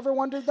guys have ever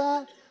wondered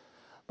that.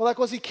 But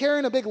was he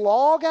carrying a big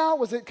log out?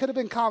 Could have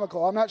been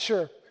comical. I'm not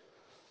sure.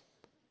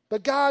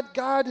 But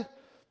God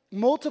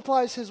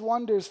multiplies his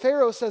wonders.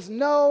 Pharaoh says,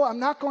 no, I'm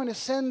not going to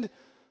send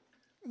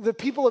the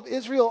people of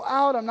Israel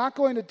out. I'm not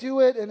going to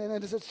do it. And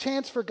it is a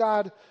chance for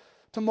God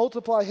to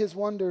multiply his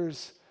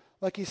wonders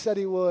like he said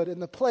he would.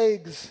 And the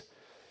plagues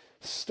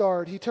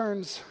start. He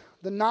turns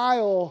the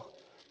Nile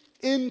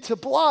into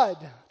blood,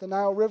 the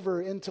Nile River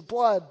into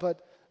blood. But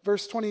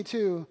verse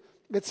 22,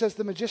 it says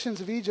the magicians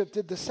of Egypt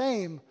did the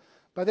same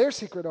by their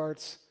secret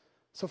arts.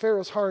 So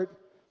Pharaoh's heart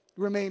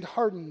remained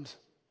hardened,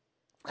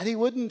 and he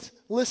wouldn't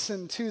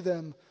listen to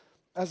them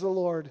as the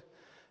Lord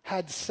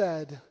had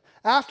said.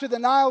 After the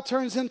Nile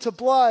turns into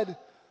blood,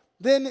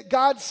 then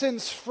God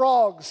sends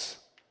frogs.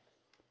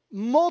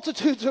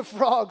 Multitudes of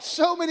frogs,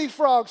 so many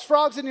frogs.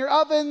 Frogs in your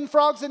oven,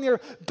 frogs in your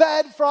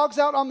bed, frogs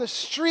out on the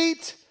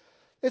street.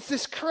 It's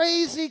this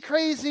crazy,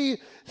 crazy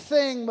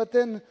thing. But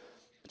then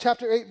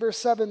chapter 8, verse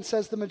 7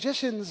 says the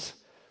magicians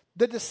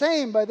did the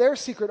same by their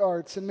secret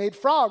arts and made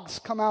frogs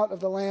come out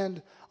of the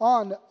land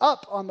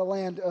up on the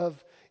land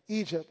of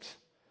Egypt.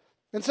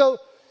 And so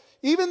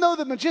even though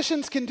the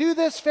magicians can do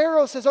this,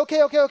 Pharaoh says,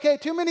 okay,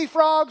 too many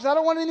frogs. I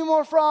don't want any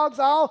more frogs.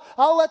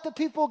 I'll let the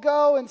people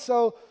go. And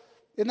so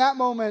in that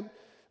moment,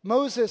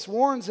 Moses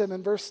warns him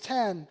in verse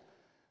 10.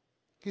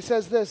 He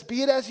says this,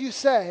 be it as you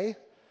say,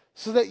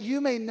 so that you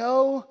may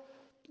know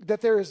that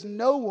there is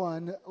no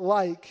one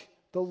like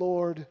the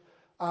Lord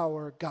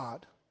our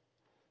God.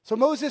 So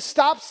Moses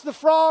stops the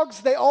frogs.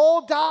 They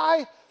all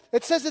die.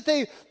 It says that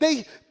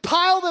they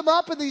pile them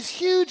up in these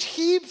huge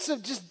heaps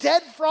of just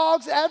dead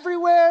frogs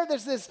everywhere.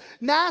 There's this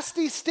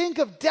nasty stink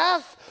of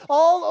death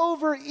all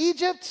over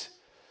Egypt.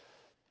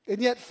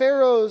 And yet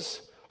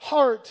Pharaoh's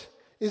heart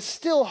is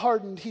still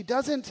hardened. He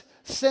doesn't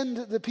send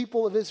the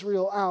people of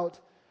Israel out.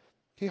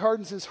 He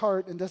hardens his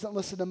heart and doesn't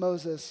listen to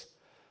Moses.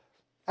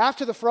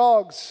 After the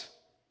frogs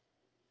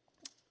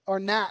are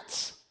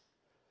gnats.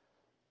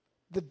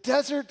 The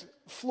desert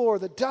floor,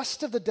 the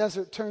dust of the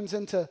desert turns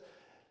into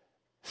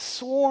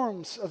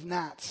swarms of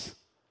gnats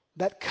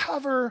that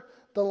cover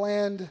the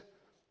land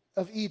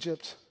of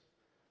Egypt.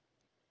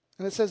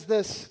 And it says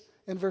this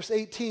in verse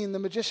 18, the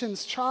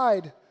magicians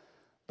tried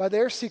by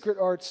their secret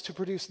arts to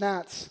produce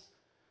gnats,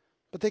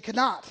 but they could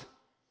not.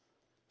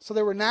 So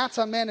there were gnats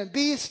on man and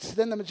beast.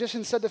 Then the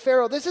magician said to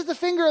Pharaoh, this is the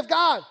finger of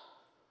God.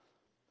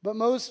 But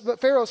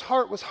Pharaoh's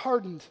heart was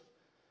hardened,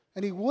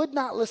 and he would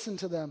not listen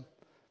to them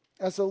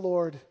as the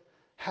Lord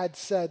had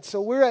said.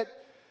 So we're at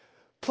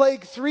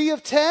plague 3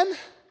 of 10,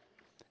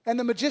 and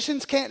the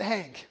magicians can't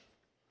hang.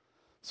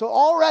 So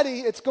already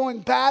it's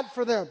going bad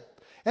for them.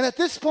 And at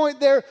this point,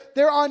 they're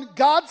on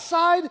God's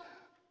side,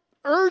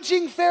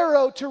 urging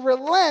Pharaoh to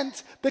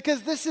relent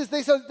because they say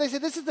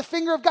this is the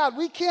finger of God.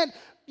 We can't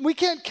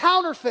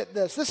counterfeit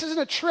this. This isn't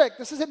a trick.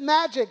 This isn't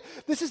magic.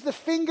 This is the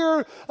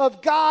finger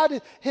of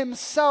God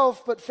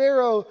himself. But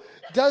Pharaoh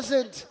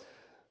doesn't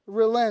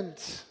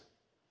relent.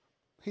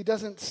 He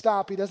doesn't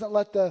stop. He doesn't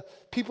let the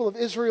people of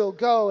Israel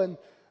go. And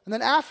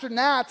then after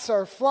gnats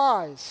are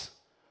flies,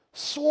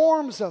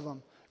 swarms of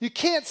them. You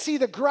can't see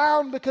the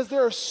ground because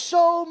there are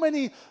so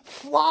many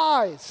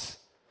flies.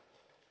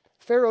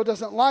 Pharaoh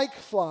doesn't like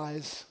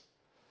flies.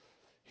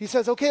 He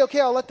says, okay,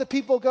 I'll let the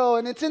people go.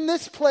 And it's in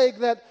this plague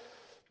that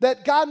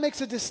that God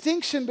makes a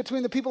distinction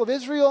between the people of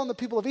Israel and the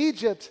people of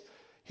Egypt.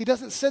 He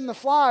doesn't send the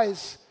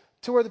flies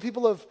to where the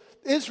people of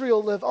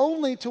Israel live,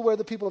 only to where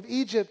the people of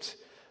Egypt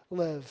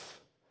live.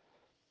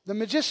 The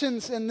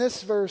magicians in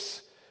this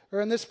verse,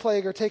 or in this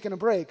plague, are taking a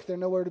break. They're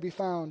nowhere to be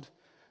found.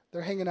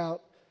 They're hanging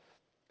out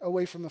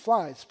away from the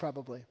flies,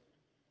 probably.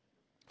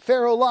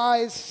 Pharaoh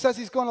lies, says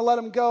he's going to let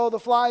them go. The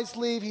flies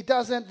leave. He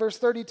doesn't. Verse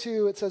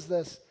 32, it says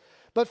this.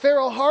 But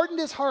Pharaoh hardened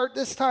his heart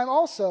this time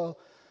also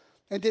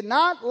and did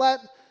not let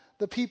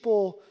the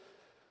people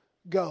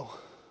go.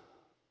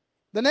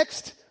 The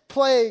next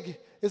plague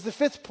is the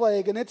fifth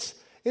plague, and it's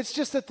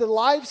just that the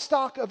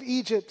livestock of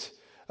Egypt,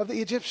 of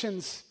the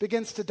Egyptians,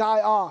 begins to die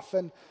off,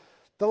 and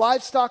the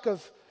livestock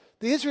of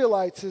the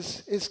Israelites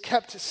is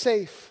kept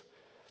safe.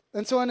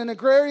 And so in an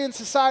agrarian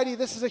society,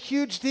 this is a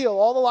huge deal.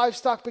 All the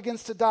livestock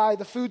begins to die.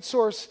 The food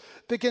source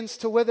begins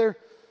to wither.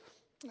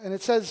 And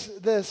it says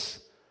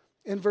this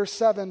in verse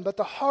 7, but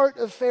the heart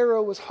of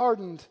Pharaoh was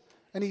hardened,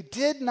 and he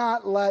did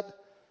not let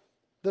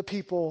the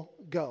people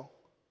go.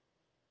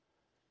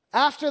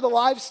 After the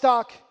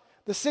livestock,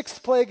 the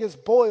sixth plague is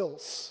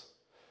boils.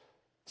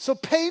 So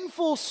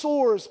painful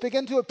sores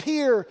begin to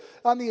appear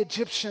on the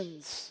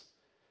Egyptians.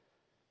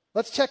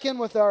 Let's check in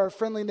with our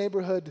friendly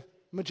neighborhood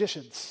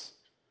magicians.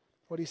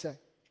 What do you say?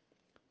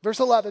 Verse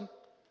 11,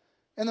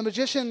 and the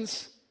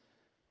magicians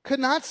could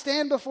not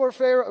stand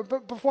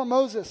before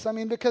Moses,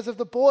 because of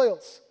the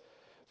boils.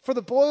 For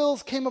the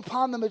boils came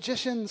upon the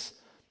magicians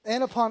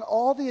and upon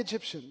all the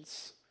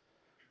Egyptians.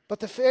 But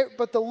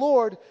the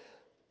Lord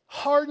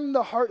hardened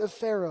the heart of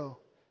Pharaoh,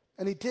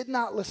 and he did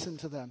not listen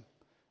to them,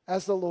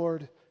 as the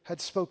Lord had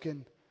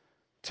spoken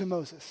to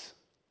Moses.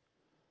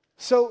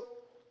 So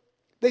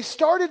they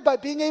started by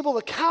being able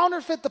to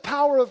counterfeit the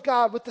power of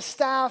God with the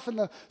staff and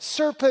the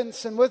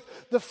serpents and with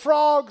the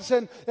frogs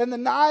and the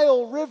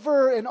Nile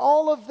River and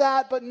all of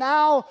that. But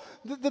now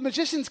the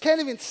magicians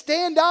can't even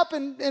stand up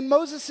in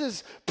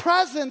Moses'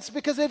 presence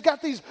because they've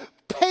got these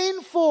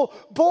painful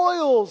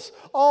boils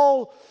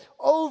all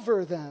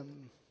over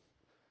them.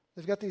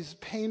 They've got these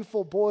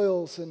painful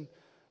boils, and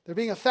they're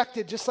being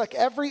affected just like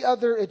every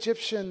other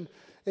Egyptian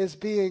is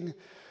being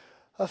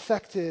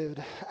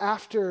affected.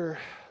 After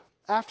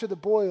the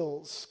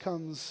boils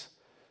comes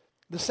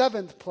the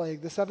seventh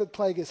plague. The seventh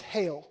plague is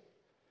hail.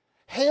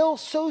 Hail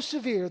so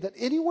severe that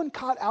anyone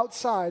caught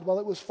outside while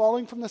it was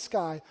falling from the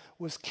sky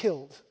was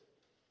killed.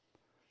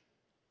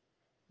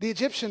 The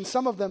Egyptians,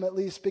 some of them at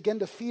least, begin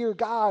to fear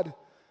God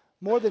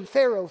more than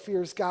Pharaoh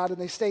fears God, and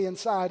they stay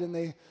inside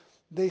and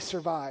they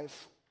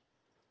survive.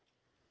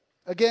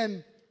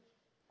 Again,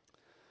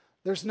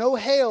 there's no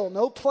hail,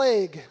 no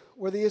plague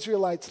where the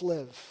Israelites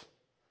live.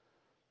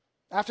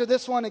 After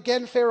this one,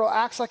 again, Pharaoh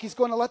acts like he's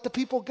going to let the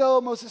people go.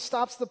 Moses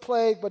stops the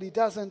plague, but he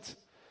doesn't.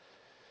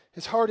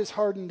 His heart is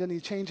hardened and he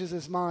changes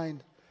his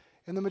mind.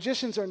 And the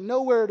magicians are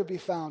nowhere to be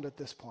found at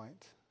this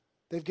point.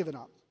 They've given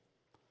up.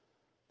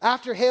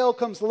 After hail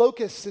comes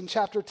locusts in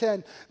chapter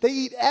 10. They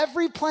eat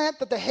every plant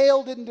that the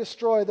hail didn't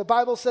destroy. The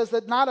Bible says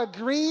that not a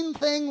green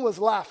thing was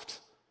left.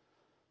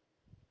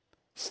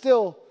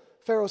 Still,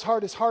 Pharaoh's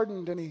heart is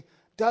hardened and he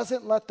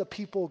doesn't let the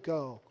people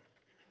go.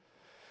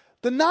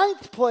 The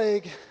ninth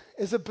plague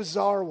is a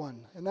bizarre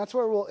one, and that's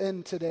where we'll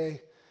end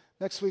today.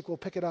 Next week we'll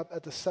pick it up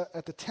at the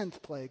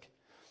 10th plague.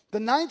 The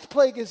ninth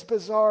plague is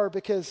bizarre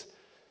because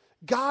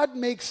God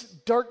makes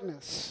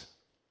darkness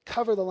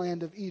cover the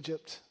land of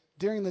Egypt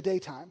during the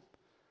daytime.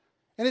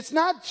 And it's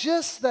not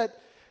just that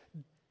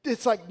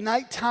it's like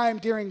nighttime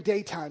during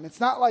daytime. It's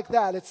not like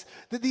that. It's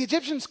that the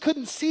Egyptians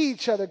couldn't see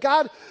each other.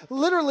 God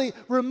literally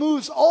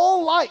removes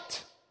all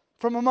light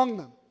from among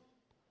them.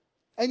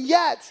 And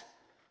yet,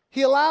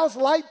 he allows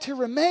light to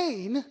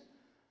remain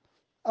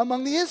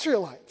among the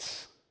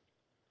Israelites.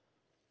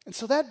 And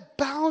so that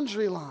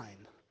boundary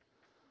line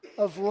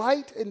of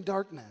light and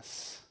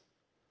darkness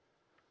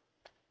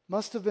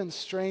must have been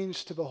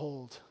strange to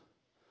behold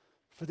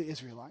for the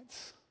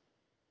Israelites.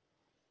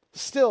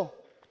 Still,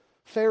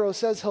 Pharaoh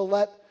says he'll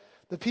let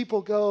the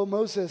people go.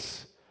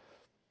 Moses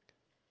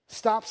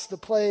stops the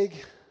plague,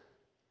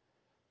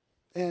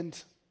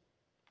 and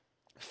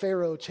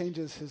Pharaoh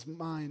changes his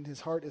mind. His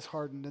heart is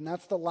hardened. And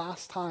that's the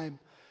last time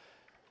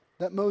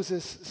that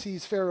Moses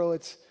sees Pharaoh.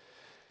 It's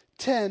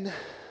 10,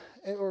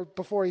 or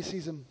before he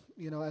sees him,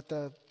 at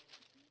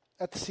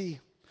the sea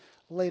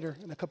later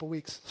in a couple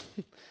weeks.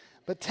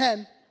 But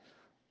 10,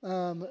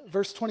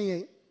 verse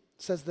 28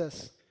 says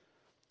this.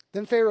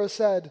 Then Pharaoh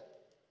said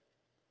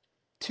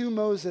to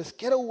Moses,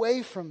 "Get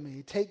away from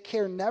me. Take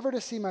care never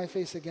to see my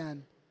face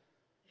again.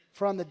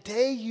 For on the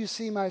day you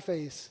see my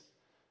face,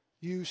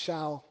 you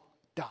shall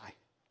die."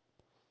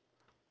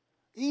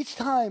 Each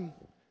time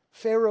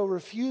Pharaoh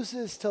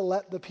refuses to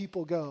let the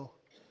people go,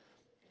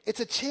 it's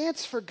a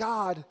chance for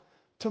God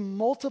to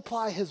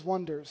multiply his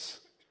wonders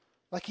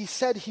like he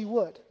said he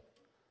would.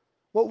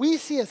 What we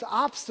see as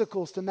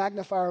obstacles to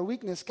magnify our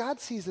weakness,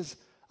 God sees as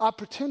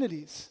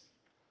opportunities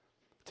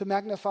to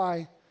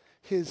magnify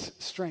his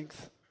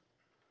strength.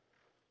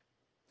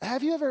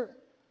 Have you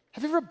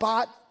ever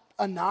bought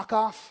a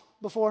knockoff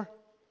before?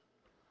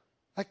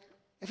 Like,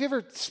 Have you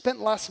ever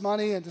spent less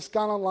money and just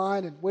gone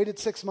online and waited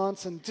 6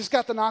 months and just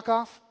got the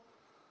knockoff?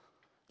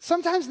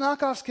 Sometimes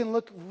knockoffs can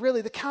look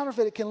the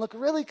counterfeit, it can look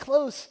really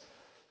close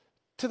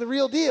to the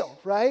real deal,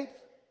 right?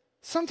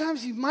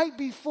 Sometimes you might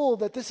be fooled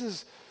that this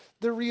is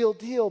the real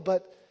deal,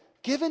 but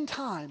given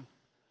time,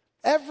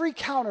 every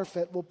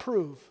counterfeit will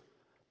prove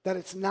that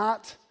it's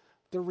not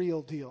the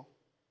real deal.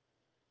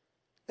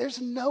 There's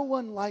no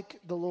one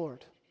like the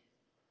Lord.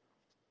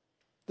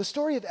 The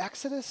story of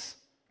Exodus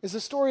is the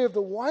story of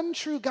the one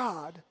true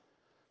God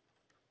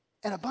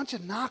and a bunch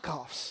of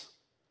knockoffs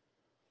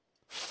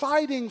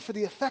fighting for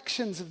the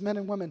affections of men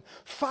and women,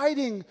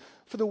 fighting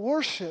for the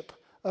worship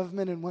of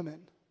men and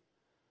women.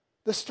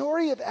 The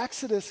story of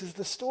Exodus is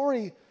the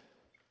story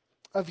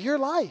of your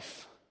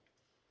life.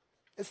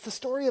 It's the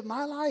story of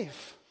my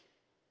life.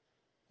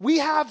 We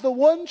have the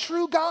one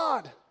true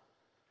God,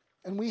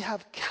 and we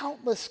have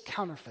countless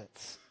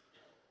counterfeits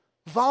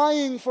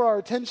vying for our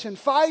attention,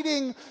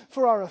 fighting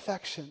for our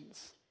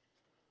affections.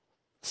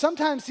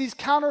 Sometimes these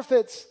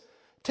counterfeits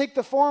take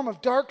the form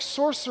of dark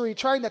sorcery,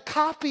 trying to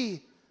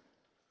copy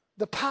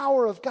the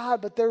power of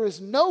God, but there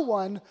is no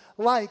one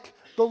like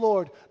the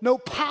Lord, no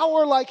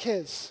power like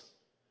His.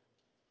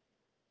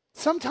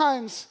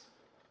 Sometimes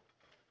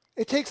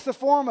it takes the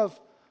form of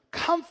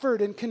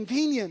comfort and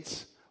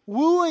convenience,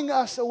 wooing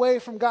us away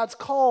from God's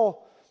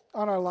call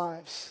on our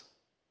lives.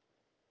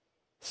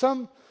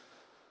 Some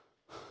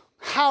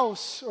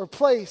house or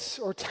place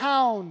or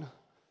town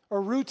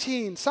or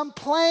routine, some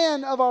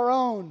plan of our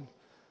own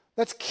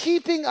that's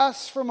keeping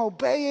us from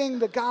obeying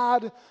the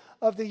God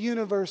of the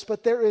universe.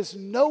 But there is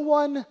no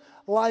one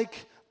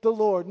like the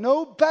Lord.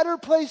 No better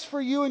place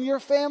for you and your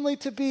family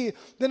to be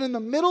than in the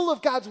middle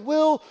of God's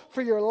will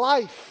for your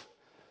life,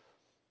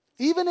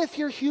 even if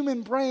your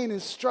human brain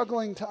is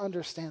struggling to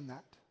understand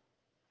that.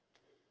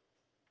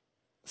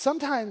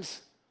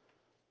 Sometimes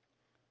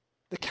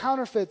the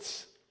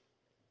counterfeits,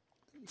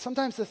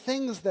 sometimes the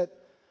things that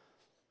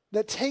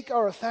take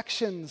our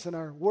affections and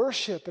our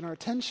worship and our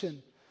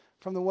attention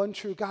from the one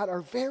true God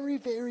are very,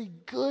 very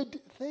good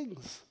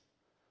things.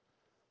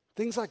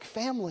 Things like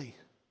family,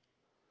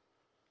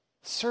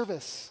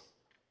 service,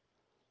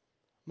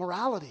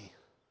 morality,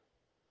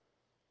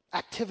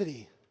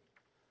 activity.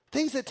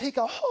 Things that take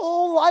a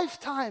whole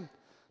lifetime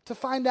to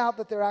find out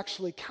that they're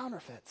actually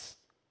counterfeits.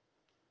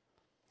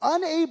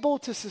 Unable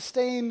to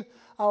sustain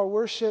our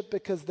worship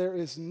because there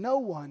is no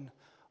one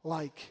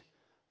like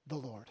the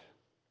Lord.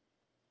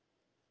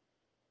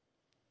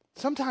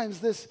 Sometimes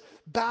this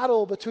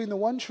battle between the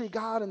one true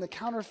God and the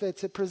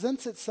counterfeits, it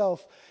presents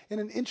itself in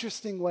an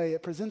interesting way.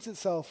 It presents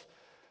itself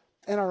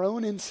in our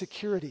own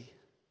insecurity.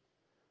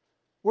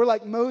 We're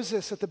like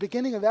Moses at the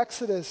beginning of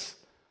Exodus,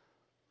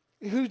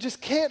 who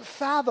just can't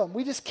fathom.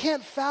 We just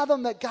can't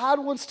fathom that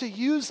God wants to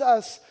use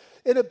us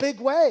in a big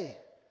way.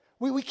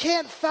 We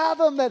can't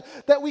fathom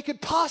that we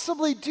could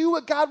possibly do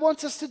what God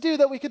wants us to do,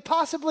 that we could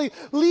possibly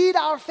lead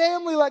our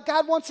family like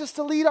God wants us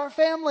to lead our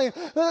family,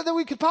 that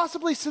we could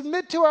possibly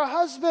submit to our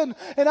husband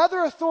and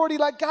other authority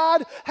like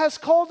God has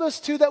called us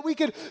to, that we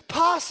could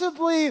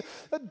possibly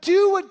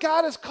do what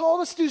God has called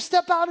us to do,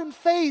 step out in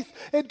faith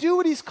and do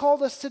what He's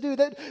called us to do,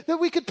 that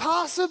we could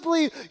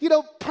possibly,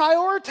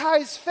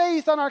 prioritize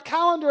faith on our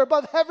calendar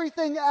above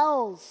everything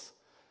else.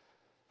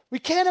 We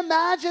can't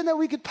imagine that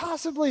we could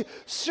possibly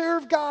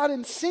serve God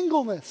in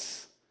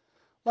singleness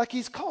like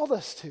He's called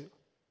us to.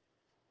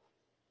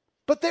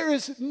 But there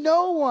is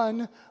no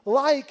one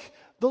like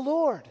the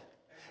Lord.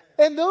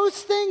 And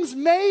those things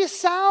may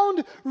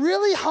sound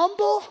really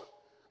humble.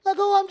 Like,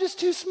 I'm just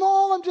too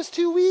small, I'm just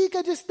too weak,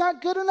 I'm just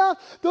not good enough.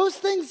 Those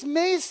things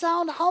may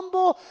sound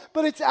humble,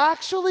 but it's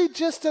actually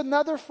just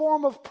another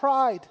form of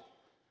pride.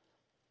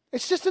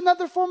 It's just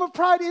another form of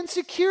pride.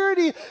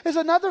 Insecurity is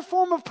another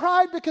form of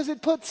pride because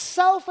it puts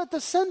self at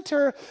the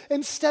center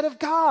instead of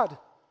God.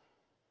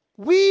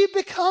 We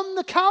become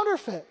the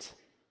counterfeit.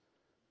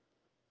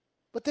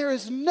 But there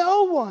is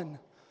no one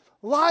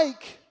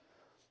like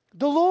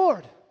the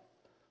Lord.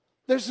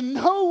 There's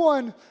no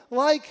one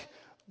like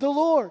the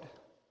Lord.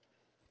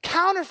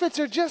 Counterfeits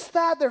are just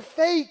that. They're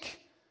fake.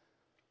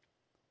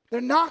 They're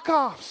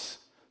knockoffs.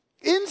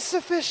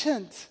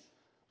 Insufficient.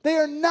 They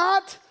are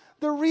not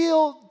the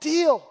real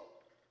deal.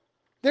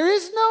 There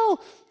is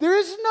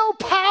no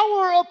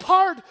power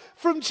apart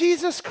from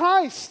Jesus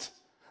Christ.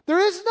 There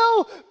is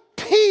no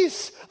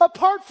peace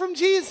apart from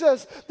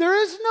Jesus.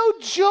 There is no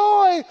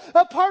joy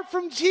apart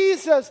from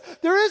Jesus.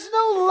 There is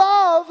no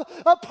love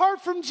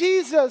apart from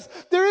Jesus.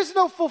 There is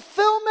no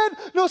fulfillment,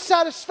 no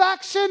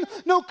satisfaction,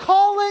 no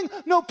calling,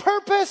 no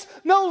purpose,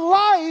 no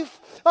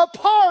life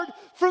apart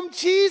from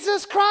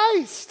Jesus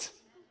Christ.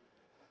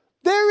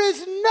 There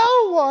is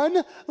no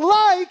one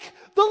like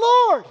the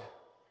Lord.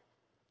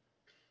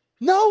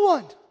 No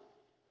one.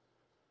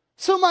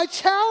 So my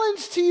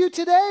challenge to you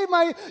today,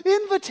 my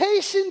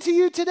invitation to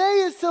you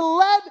today is to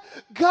let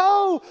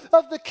go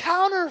of the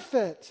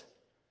counterfeit.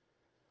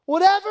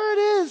 Whatever it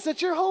is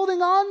that you're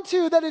holding on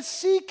to that is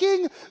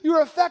seeking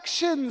your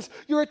affections,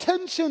 your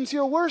attentions,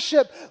 your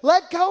worship,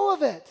 let go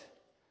of it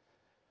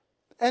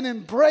and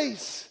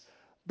embrace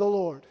the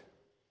Lord.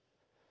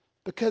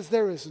 because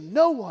there is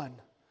no one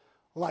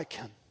like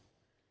him.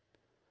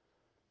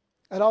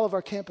 At all of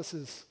our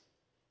campuses,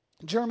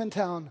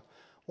 Germantown,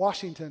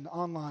 Washington,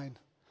 online,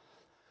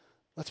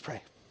 let's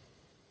pray.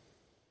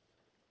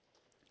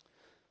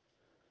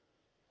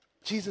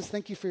 Jesus,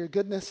 thank you for your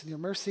goodness and your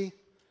mercy.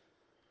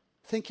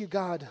 Thank you,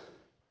 God,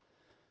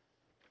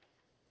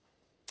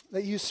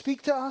 that you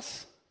speak to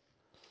us.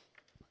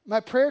 My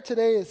prayer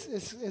today is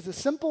a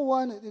simple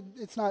one.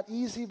 It's not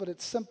easy, but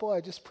it's simple. I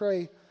just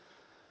pray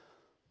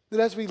that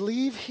as we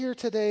leave here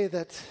today,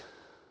 that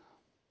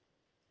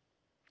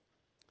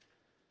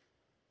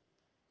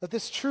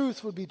this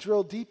truth would be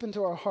drilled deep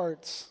into our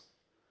hearts,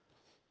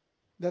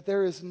 that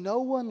there is no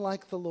one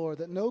like the Lord,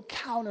 that no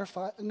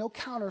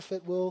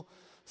counterfeit will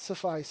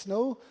suffice,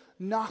 no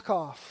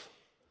knockoff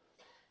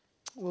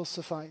will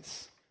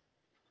suffice.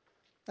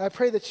 I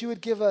pray that you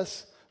would give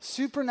us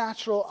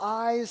supernatural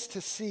eyes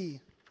to see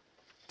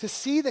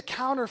the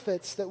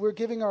counterfeits that we're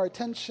giving our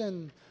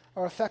attention,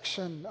 our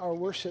affection, our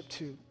worship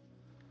to,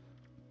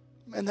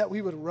 and that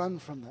we would run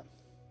from them.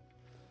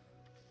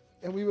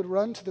 And we would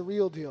run to the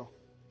real deal.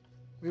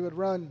 We would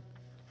run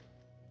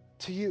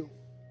to you,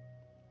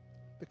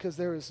 because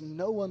there is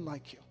no one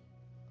like you.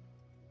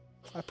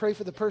 I pray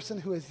for the person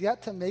who has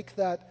yet to make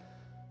that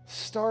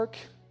stark,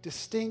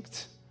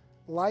 distinct,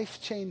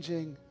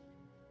 life-changing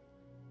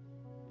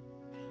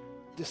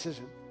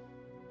decision.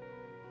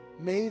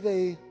 May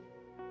they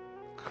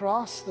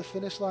cross the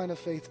finish line of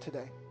faith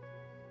today.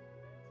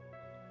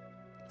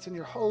 It's in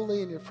your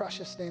holy and your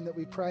precious name that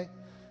we pray.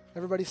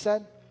 Everybody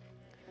said,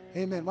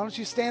 amen. Why don't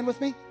you stand with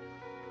me?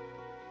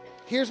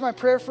 Here's my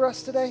prayer for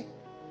us today.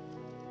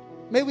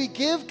 May we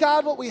give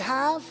God what we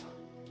have,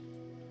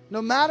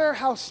 no matter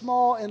how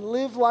small, and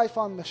live life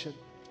on mission.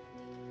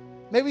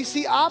 May we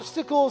see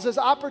obstacles as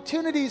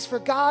opportunities for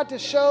God to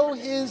show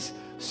his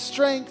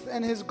strength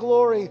and his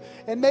glory.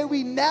 And may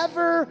we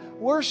never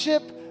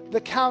worship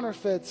the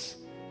counterfeits,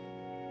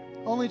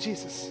 only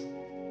Jesus.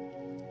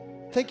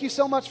 Thank you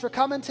so much for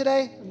coming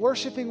today and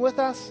worshiping with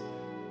us.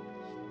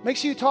 Make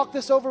sure you talk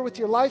this over with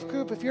your life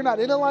group. If you're not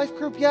in a life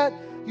group yet,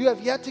 you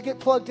have yet to get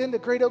plugged into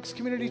Great Oaks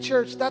Community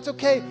Church. That's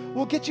okay.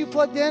 We'll get you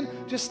plugged in.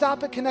 Just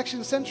stop at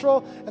Connection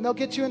Central, and they'll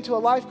get you into a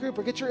life group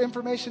or get your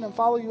information and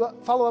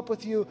follow up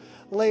with you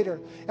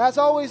later. As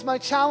always, my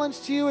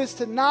challenge to you is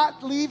to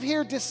not leave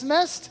here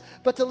dismissed,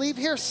 but to leave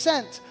here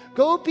sent.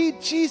 Go be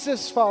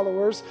Jesus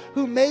followers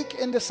who make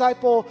and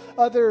disciple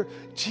other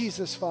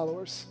Jesus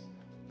followers.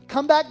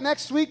 Come back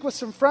next week with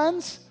some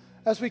friends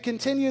as we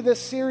continue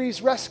this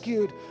series,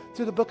 Rescued,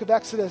 through the book of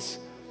Exodus.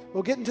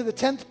 We'll get into the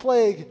 10th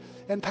plague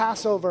and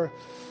Passover.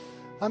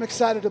 I'm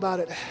excited about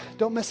it.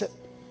 Don't miss it.